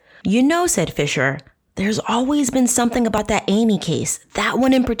says, said Fisher, there's always been something about that Amy case, that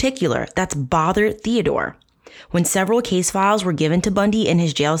one in particular, that's bothered Theodore. When several case files were given to Bundy in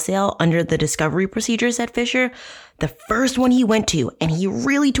his jail cell under the discovery procedure, said Fisher, the first one he went to, and he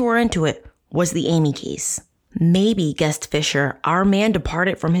really tore into it, was the Amy case. Maybe, guessed Fisher, our man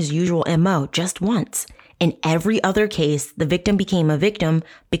departed from his usual MO just once. In every other case, the victim became a victim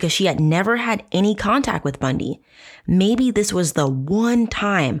because she had never had any contact with Bundy. Maybe this was the one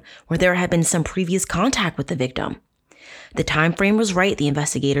time where there had been some previous contact with the victim. The time frame was right, the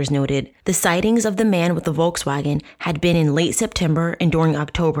investigators noted. The sightings of the man with the Volkswagen had been in late September and during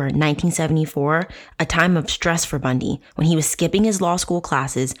October 1974, a time of stress for Bundy, when he was skipping his law school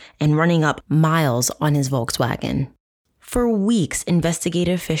classes and running up miles on his Volkswagen. For weeks,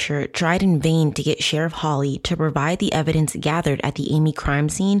 investigator Fisher tried in vain to get Sheriff Hawley to provide the evidence gathered at the Amy crime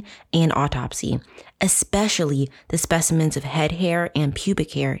scene and autopsy, especially the specimens of head hair and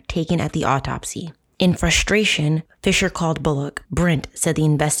pubic hair taken at the autopsy. In frustration, Fisher called Bullock. Brent, said the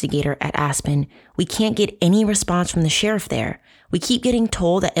investigator at Aspen, we can't get any response from the sheriff there. We keep getting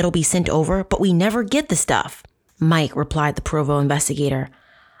told that it'll be sent over, but we never get the stuff. Mike, replied the Provo investigator,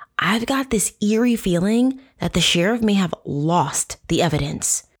 I've got this eerie feeling that the sheriff may have lost the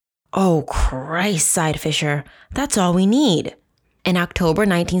evidence. Oh, Christ, sighed Fisher. That's all we need. In October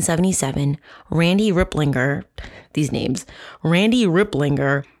 1977, Randy Riplinger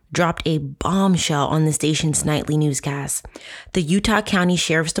dropped a bombshell on the station's nightly newscast. The Utah County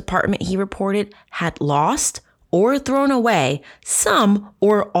Sheriff's Department, he reported, had lost or thrown away some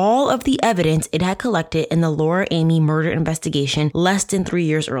or all of the evidence it had collected in the Laura Amy murder investigation less than 3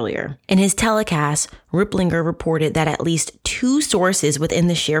 years earlier. In his telecast, Riplinger reported that at least 2 sources within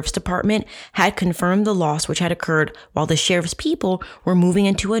the Sheriff's Department had confirmed the loss which had occurred while the sheriff's people were moving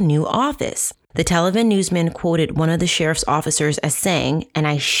into a new office. The Televan newsman quoted one of the sheriff's officers as saying, and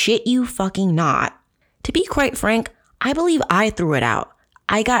I shit you fucking not, to be quite frank, I believe I threw it out.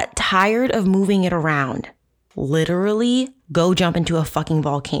 I got tired of moving it around. Literally, go jump into a fucking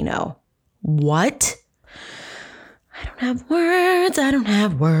volcano. What? I don't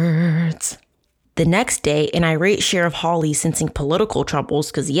have words. The next day, an irate Sheriff Hawley, sensing political troubles,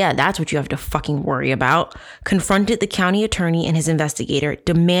 because that's what you have to fucking worry about, confronted the county attorney and his investigator,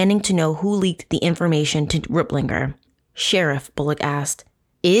 demanding to know who leaked the information to Riplinger. Sheriff, Bullock asked,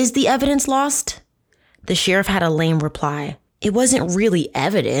 is the evidence lost? The sheriff had a lame reply. It wasn't really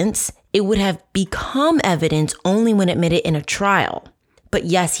evidence. It would have become evidence only when admitted in a trial. But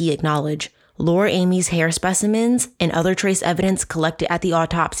yes, he acknowledged, Laura Amy's hair specimens and other trace evidence collected at the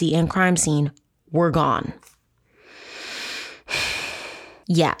autopsy and crime scene were gone.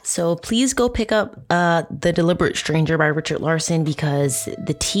 So please go pick up The Deliberate Stranger by Richard Larson, because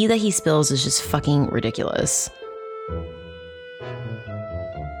the tea that he spills is just fucking ridiculous.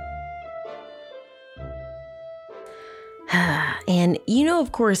 And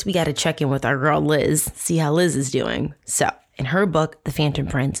of course, we got to check in with our girl Liz, see how Liz is doing. So in her book, The Phantom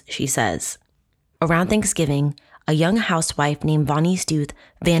Prince, she says, around Thanksgiving, a young housewife named Vonnie Stuth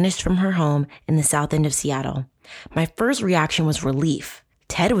vanished from her home in the south end of Seattle. My first reaction was relief.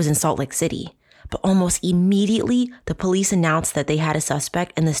 Ted was in Salt Lake City. But almost immediately, the police announced that they had a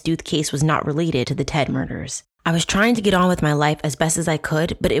suspect and the Stuth case was not related to the Ted murders. I was trying to get on with my life as best as I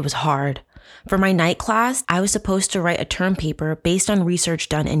could, but it was hard. For my night class, I was supposed to write a term paper based on research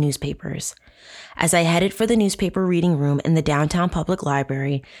done in newspapers. As I headed for the newspaper reading room in the downtown public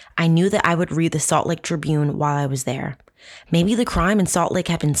library, I knew that I would read the Salt Lake Tribune while I was there. Maybe the crime in Salt Lake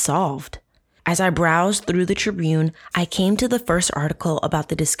had been solved. As I browsed through the Tribune, I came to the first article about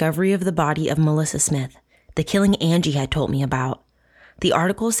the discovery of the body of Melissa Smith, the killing Angie had told me about. The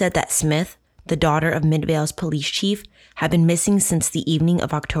article said that Smith, the daughter of Midvale's police chief, had been missing since the evening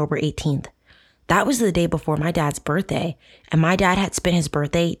of October 18th. That was the day before my dad's birthday, and my dad had spent his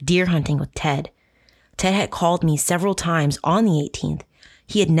birthday deer hunting with Ted. Ted had called me several times on the 18th.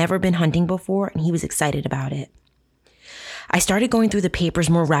 He had never been hunting before, and he was excited about it. I started going through the papers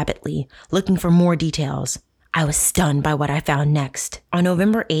more rapidly, looking for more details. I was stunned by what I found next. On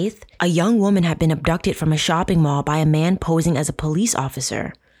November 8th, a young woman had been abducted from a shopping mall by a man posing as a police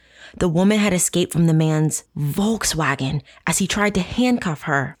officer. The woman had escaped from the man's Volkswagen as he tried to handcuff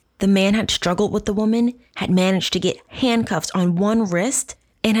her. The man had struggled with the woman, had managed to get handcuffs on one wrist,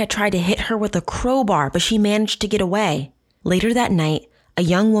 and had tried to hit her with a crowbar, but she managed to get away. Later that night, a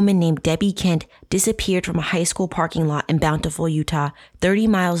young woman named Debbie Kent disappeared from a high school parking lot in Bountiful, Utah, 30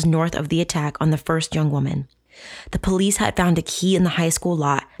 miles north of the attack on the first young woman. The police had found a key in the high school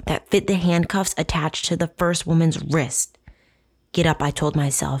lot that fit the handcuffs attached to the first woman's wrist. Get up, I told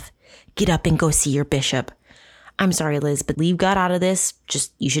myself. Get up and go see your bishop. I'm sorry, Liz, but leave God out of this.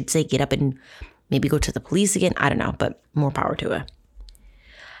 Just, you should say get up and maybe go to the police again. I don't know, but more power to it.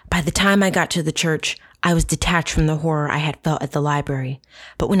 By the time I got to the church, I was detached from the horror I had felt at the library.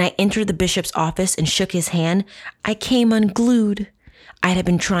 But when I entered the bishop's office and shook his hand, I came unglued. I had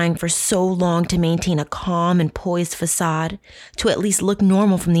been trying for so long to maintain a calm and poised facade, to at least look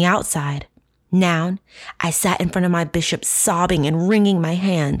normal from the outside. Now, I sat in front of my bishop sobbing and wringing my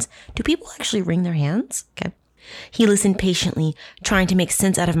hands. Do people actually wring their hands? Okay. He listened patiently, trying to make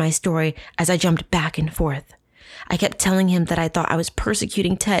sense out of my story as I jumped back and forth. I kept telling him that I thought I was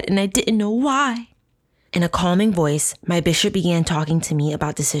persecuting Ted and I didn't know why. In a calming voice, my bishop began talking to me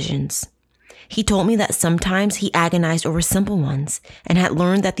about decisions. He told me that sometimes he agonized over simple ones and had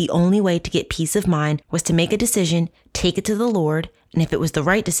learned that the only way to get peace of mind was to make a decision, take it to the Lord, and if it was the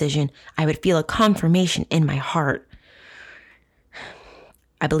right decision, I would feel a confirmation in my heart.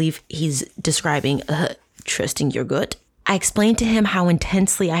 I believe he's describing trusting your gut. I explained to him how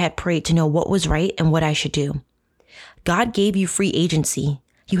intensely I had prayed to know what was right and what I should do. God gave you free agency.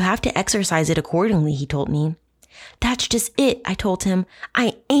 You have to exercise it accordingly, he told me. That's just it, I told him.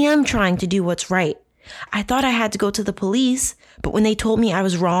 I am trying to do what's right. I thought I had to go to the police, but when they told me I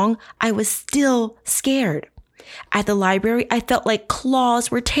was wrong, I was still scared. At the library, I felt like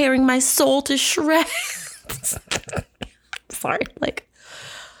claws were tearing my soul to shreds. Sorry,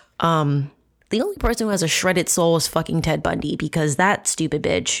 the only person who has a shredded soul is fucking Ted Bundy, because that stupid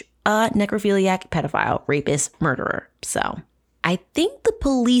bitch, necrophiliac, pedophile, rapist, murderer. So I think the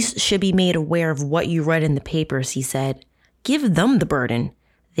police should be made aware of what you read in the papers, he said. Give them the burden.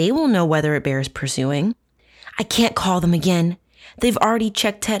 They will know whether it bears pursuing. I can't call them again. They've already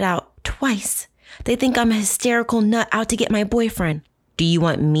checked Ted out twice. They think I'm a hysterical nut out to get my boyfriend. Do you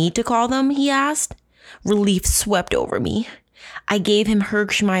want me to call them? He asked. Relief swept over me. I gave him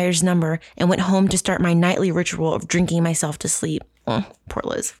Hergschmeyer's number and went home to start my nightly ritual of drinking myself to sleep. Oh, poor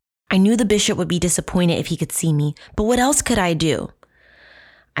Liz. I knew the bishop would be disappointed if he could see me, but what else could I do?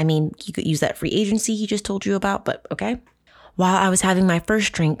 I mean, you could use that free agency he just told you about, but okay. While I was having my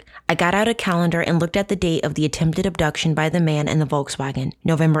first drink, I got out a calendar and looked at the date of the attempted abduction by the man in the Volkswagen,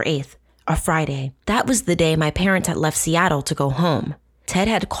 November 8th, a Friday. That was the day my parents had left Seattle to go home. Ted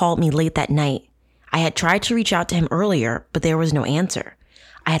had called me late that night. I had tried to reach out to him earlier, but there was no answer.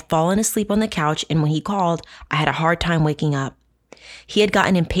 I had fallen asleep on the couch, and when he called, I had a hard time waking up. He had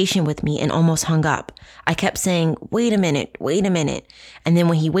gotten impatient with me and almost hung up. I kept saying, wait a minute. And then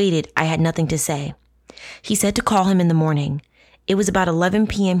when he waited, I had nothing to say. He said to call him in the morning. It was about 11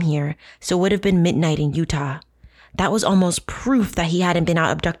 p.m. here, so it would have been midnight in Utah. That was almost proof that he hadn't been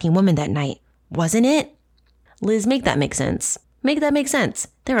out abducting women that night, wasn't it? Liz, make that make sense. Make that make sense.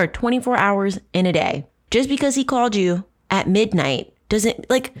 There are 24 hours in a day. Just because he called you at midnight doesn't,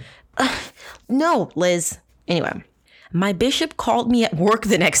 no, Liz. Anyway, my bishop called me at work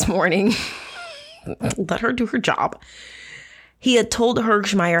the next morning. Let her do her job. He had told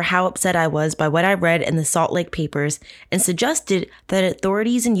Hergschmeyer how upset I was by what I read in the Salt Lake papers and suggested that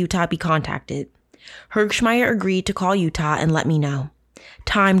authorities in Utah be contacted. Hergschmeyer agreed to call Utah and let me know.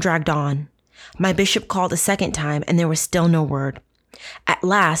 Time dragged on. My bishop called a second time and there was still no word. At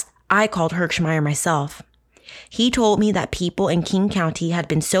last, I called Hergschmeyer myself. He told me that people in King County had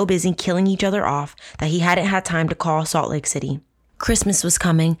been so busy killing each other off that he hadn't had time to call Salt Lake City. Christmas was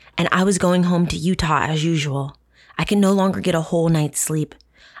coming and I was going home to Utah as usual. I could no longer get a whole night's sleep.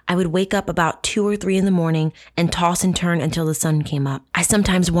 I would wake up about 2 or 3 in the morning and toss and turn until the sun came up. I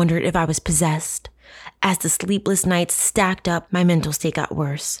sometimes wondered if I was possessed. As the sleepless nights stacked up, my mental state got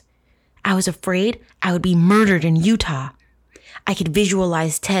worse. I was afraid I would be murdered in Utah. I could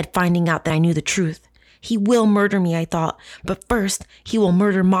visualize Ted finding out that I knew the truth. He will murder me, I thought, but first he will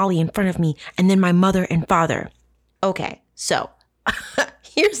murder Molly in front of me and then my mother and father. Okay, so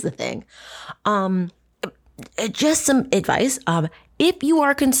here's the thing. Just some advice. If you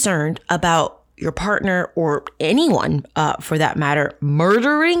are concerned about your partner or anyone, for that matter,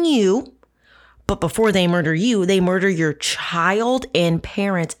 murdering you, but before they murder you, they murder your child and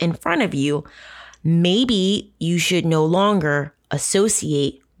parents in front of you, maybe you should no longer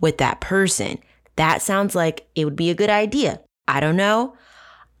associate with that person. That sounds like it would be a good idea. I don't know.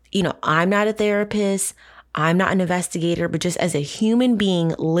 I'm not a therapist. I'm not an investigator, but just as a human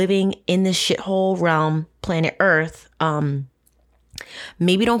being living in this shithole realm, planet Earth,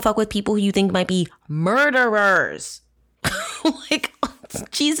 maybe don't fuck with people who you think might be murderers. Like,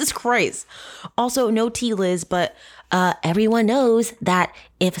 Jesus Christ. Also, no tea, Liz, but everyone knows that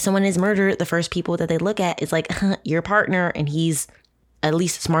if someone is murdered, the first people that they look at is like your partner, and he's at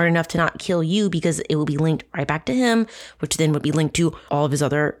least smart enough to not kill you because it will be linked right back to him, which then would be linked to all of his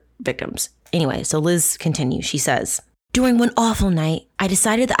other victims. Anyway, so Liz continues. She says, during one awful night, I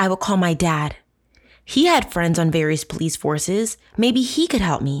decided that I would call my dad. He had friends on various police forces. Maybe he could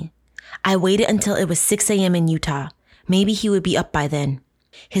help me. I waited until it was 6 a.m. in Utah. Maybe he would be up by then.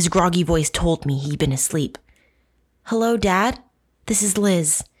 His groggy voice told me he'd been asleep. Hello, Dad? This is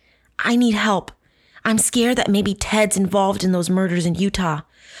Liz. I need help. I'm scared that maybe Ted's involved in those murders in Utah.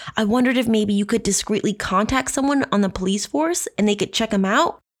 I wondered if maybe you could discreetly contact someone on the police force and they could check him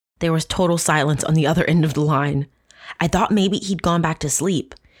out. There was total silence on the other end of the line. I thought maybe he'd gone back to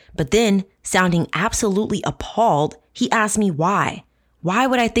sleep. But then, sounding absolutely appalled, he asked me why. Why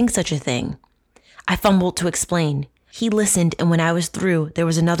would I think such a thing? I fumbled to explain. He listened, and when I was through, there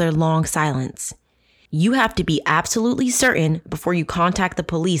was another long silence. You have to be absolutely certain before you contact the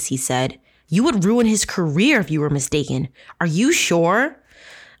police, he said. You would ruin his career if you were mistaken. Are you sure?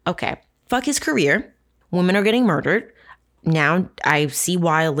 Okay, fuck his career. Women are getting murdered. Now I see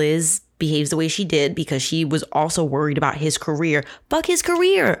why Liz behaves the way she did, because she was also worried about his career. Fuck his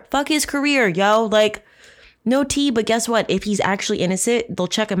career. Fuck his career, yo. Like, no tea, but guess what? If he's actually innocent, they'll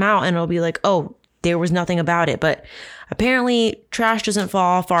check him out and it'll be like, oh, there was nothing about it. But apparently trash doesn't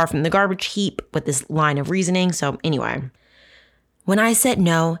fall far from the garbage heap with this line of reasoning. So anyway, when I said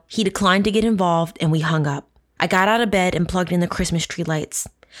no, he declined to get involved and we hung up. I got out of bed and plugged in the Christmas tree lights.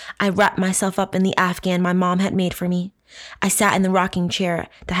 I wrapped myself up in the Afghan my mom had made for me. I sat in the rocking chair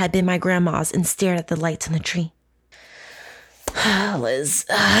that had been my grandma's and stared at the lights on the tree. Liz.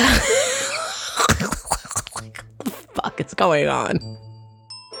 What the fuck is going on?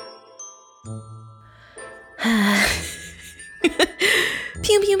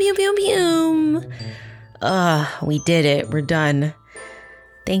 Pew, pew, pew, pew, pew. We did it. We're done.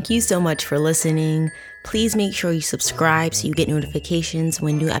 Thank you so much for listening. Please make sure you subscribe so you get notifications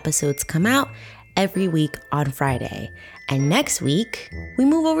when new episodes come out every week on Friday. And next week, we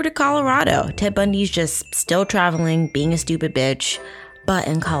move over to Colorado. Ted Bundy's just still traveling, being a stupid bitch. But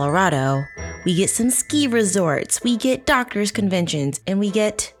in Colorado, we get some ski resorts, we get doctors' conventions, and we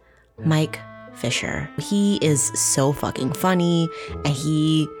get Mike Fisher. He is so fucking funny, and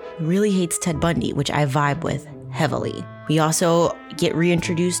he really hates Ted Bundy, which I vibe with heavily. We also get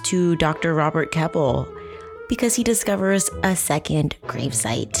reintroduced to Dr. Robert Keppel because he discovers a second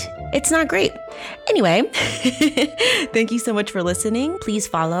gravesite. It's not great. Anyway, thank you so much for listening. Please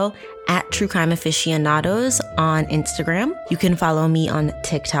follow at True Crime Aficionados on Instagram. You can follow me on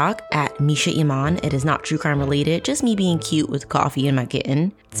TikTok at Misha Iman. It is not true crime related, just me being cute with coffee and my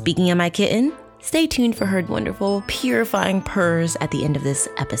kitten. Speaking of my kitten, stay tuned for her wonderful, purifying purrs at the end of this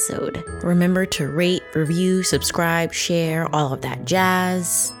episode. Remember to rate, review, subscribe, share, all of that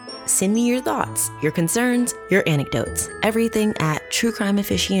jazz. Send me your thoughts, your concerns, your anecdotes, everything at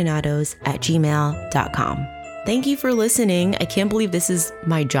truecrimeaficionados@gmail.com. Thank you for listening. I can't believe this is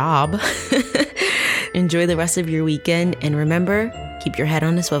my job. Enjoy the rest of your weekend, and remember, keep your head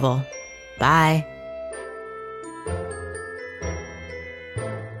on a swivel. Bye.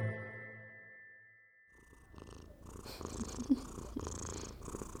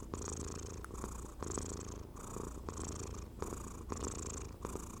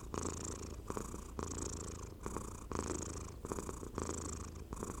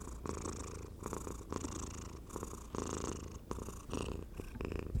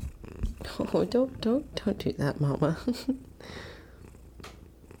 Oh, don't do that, Mama.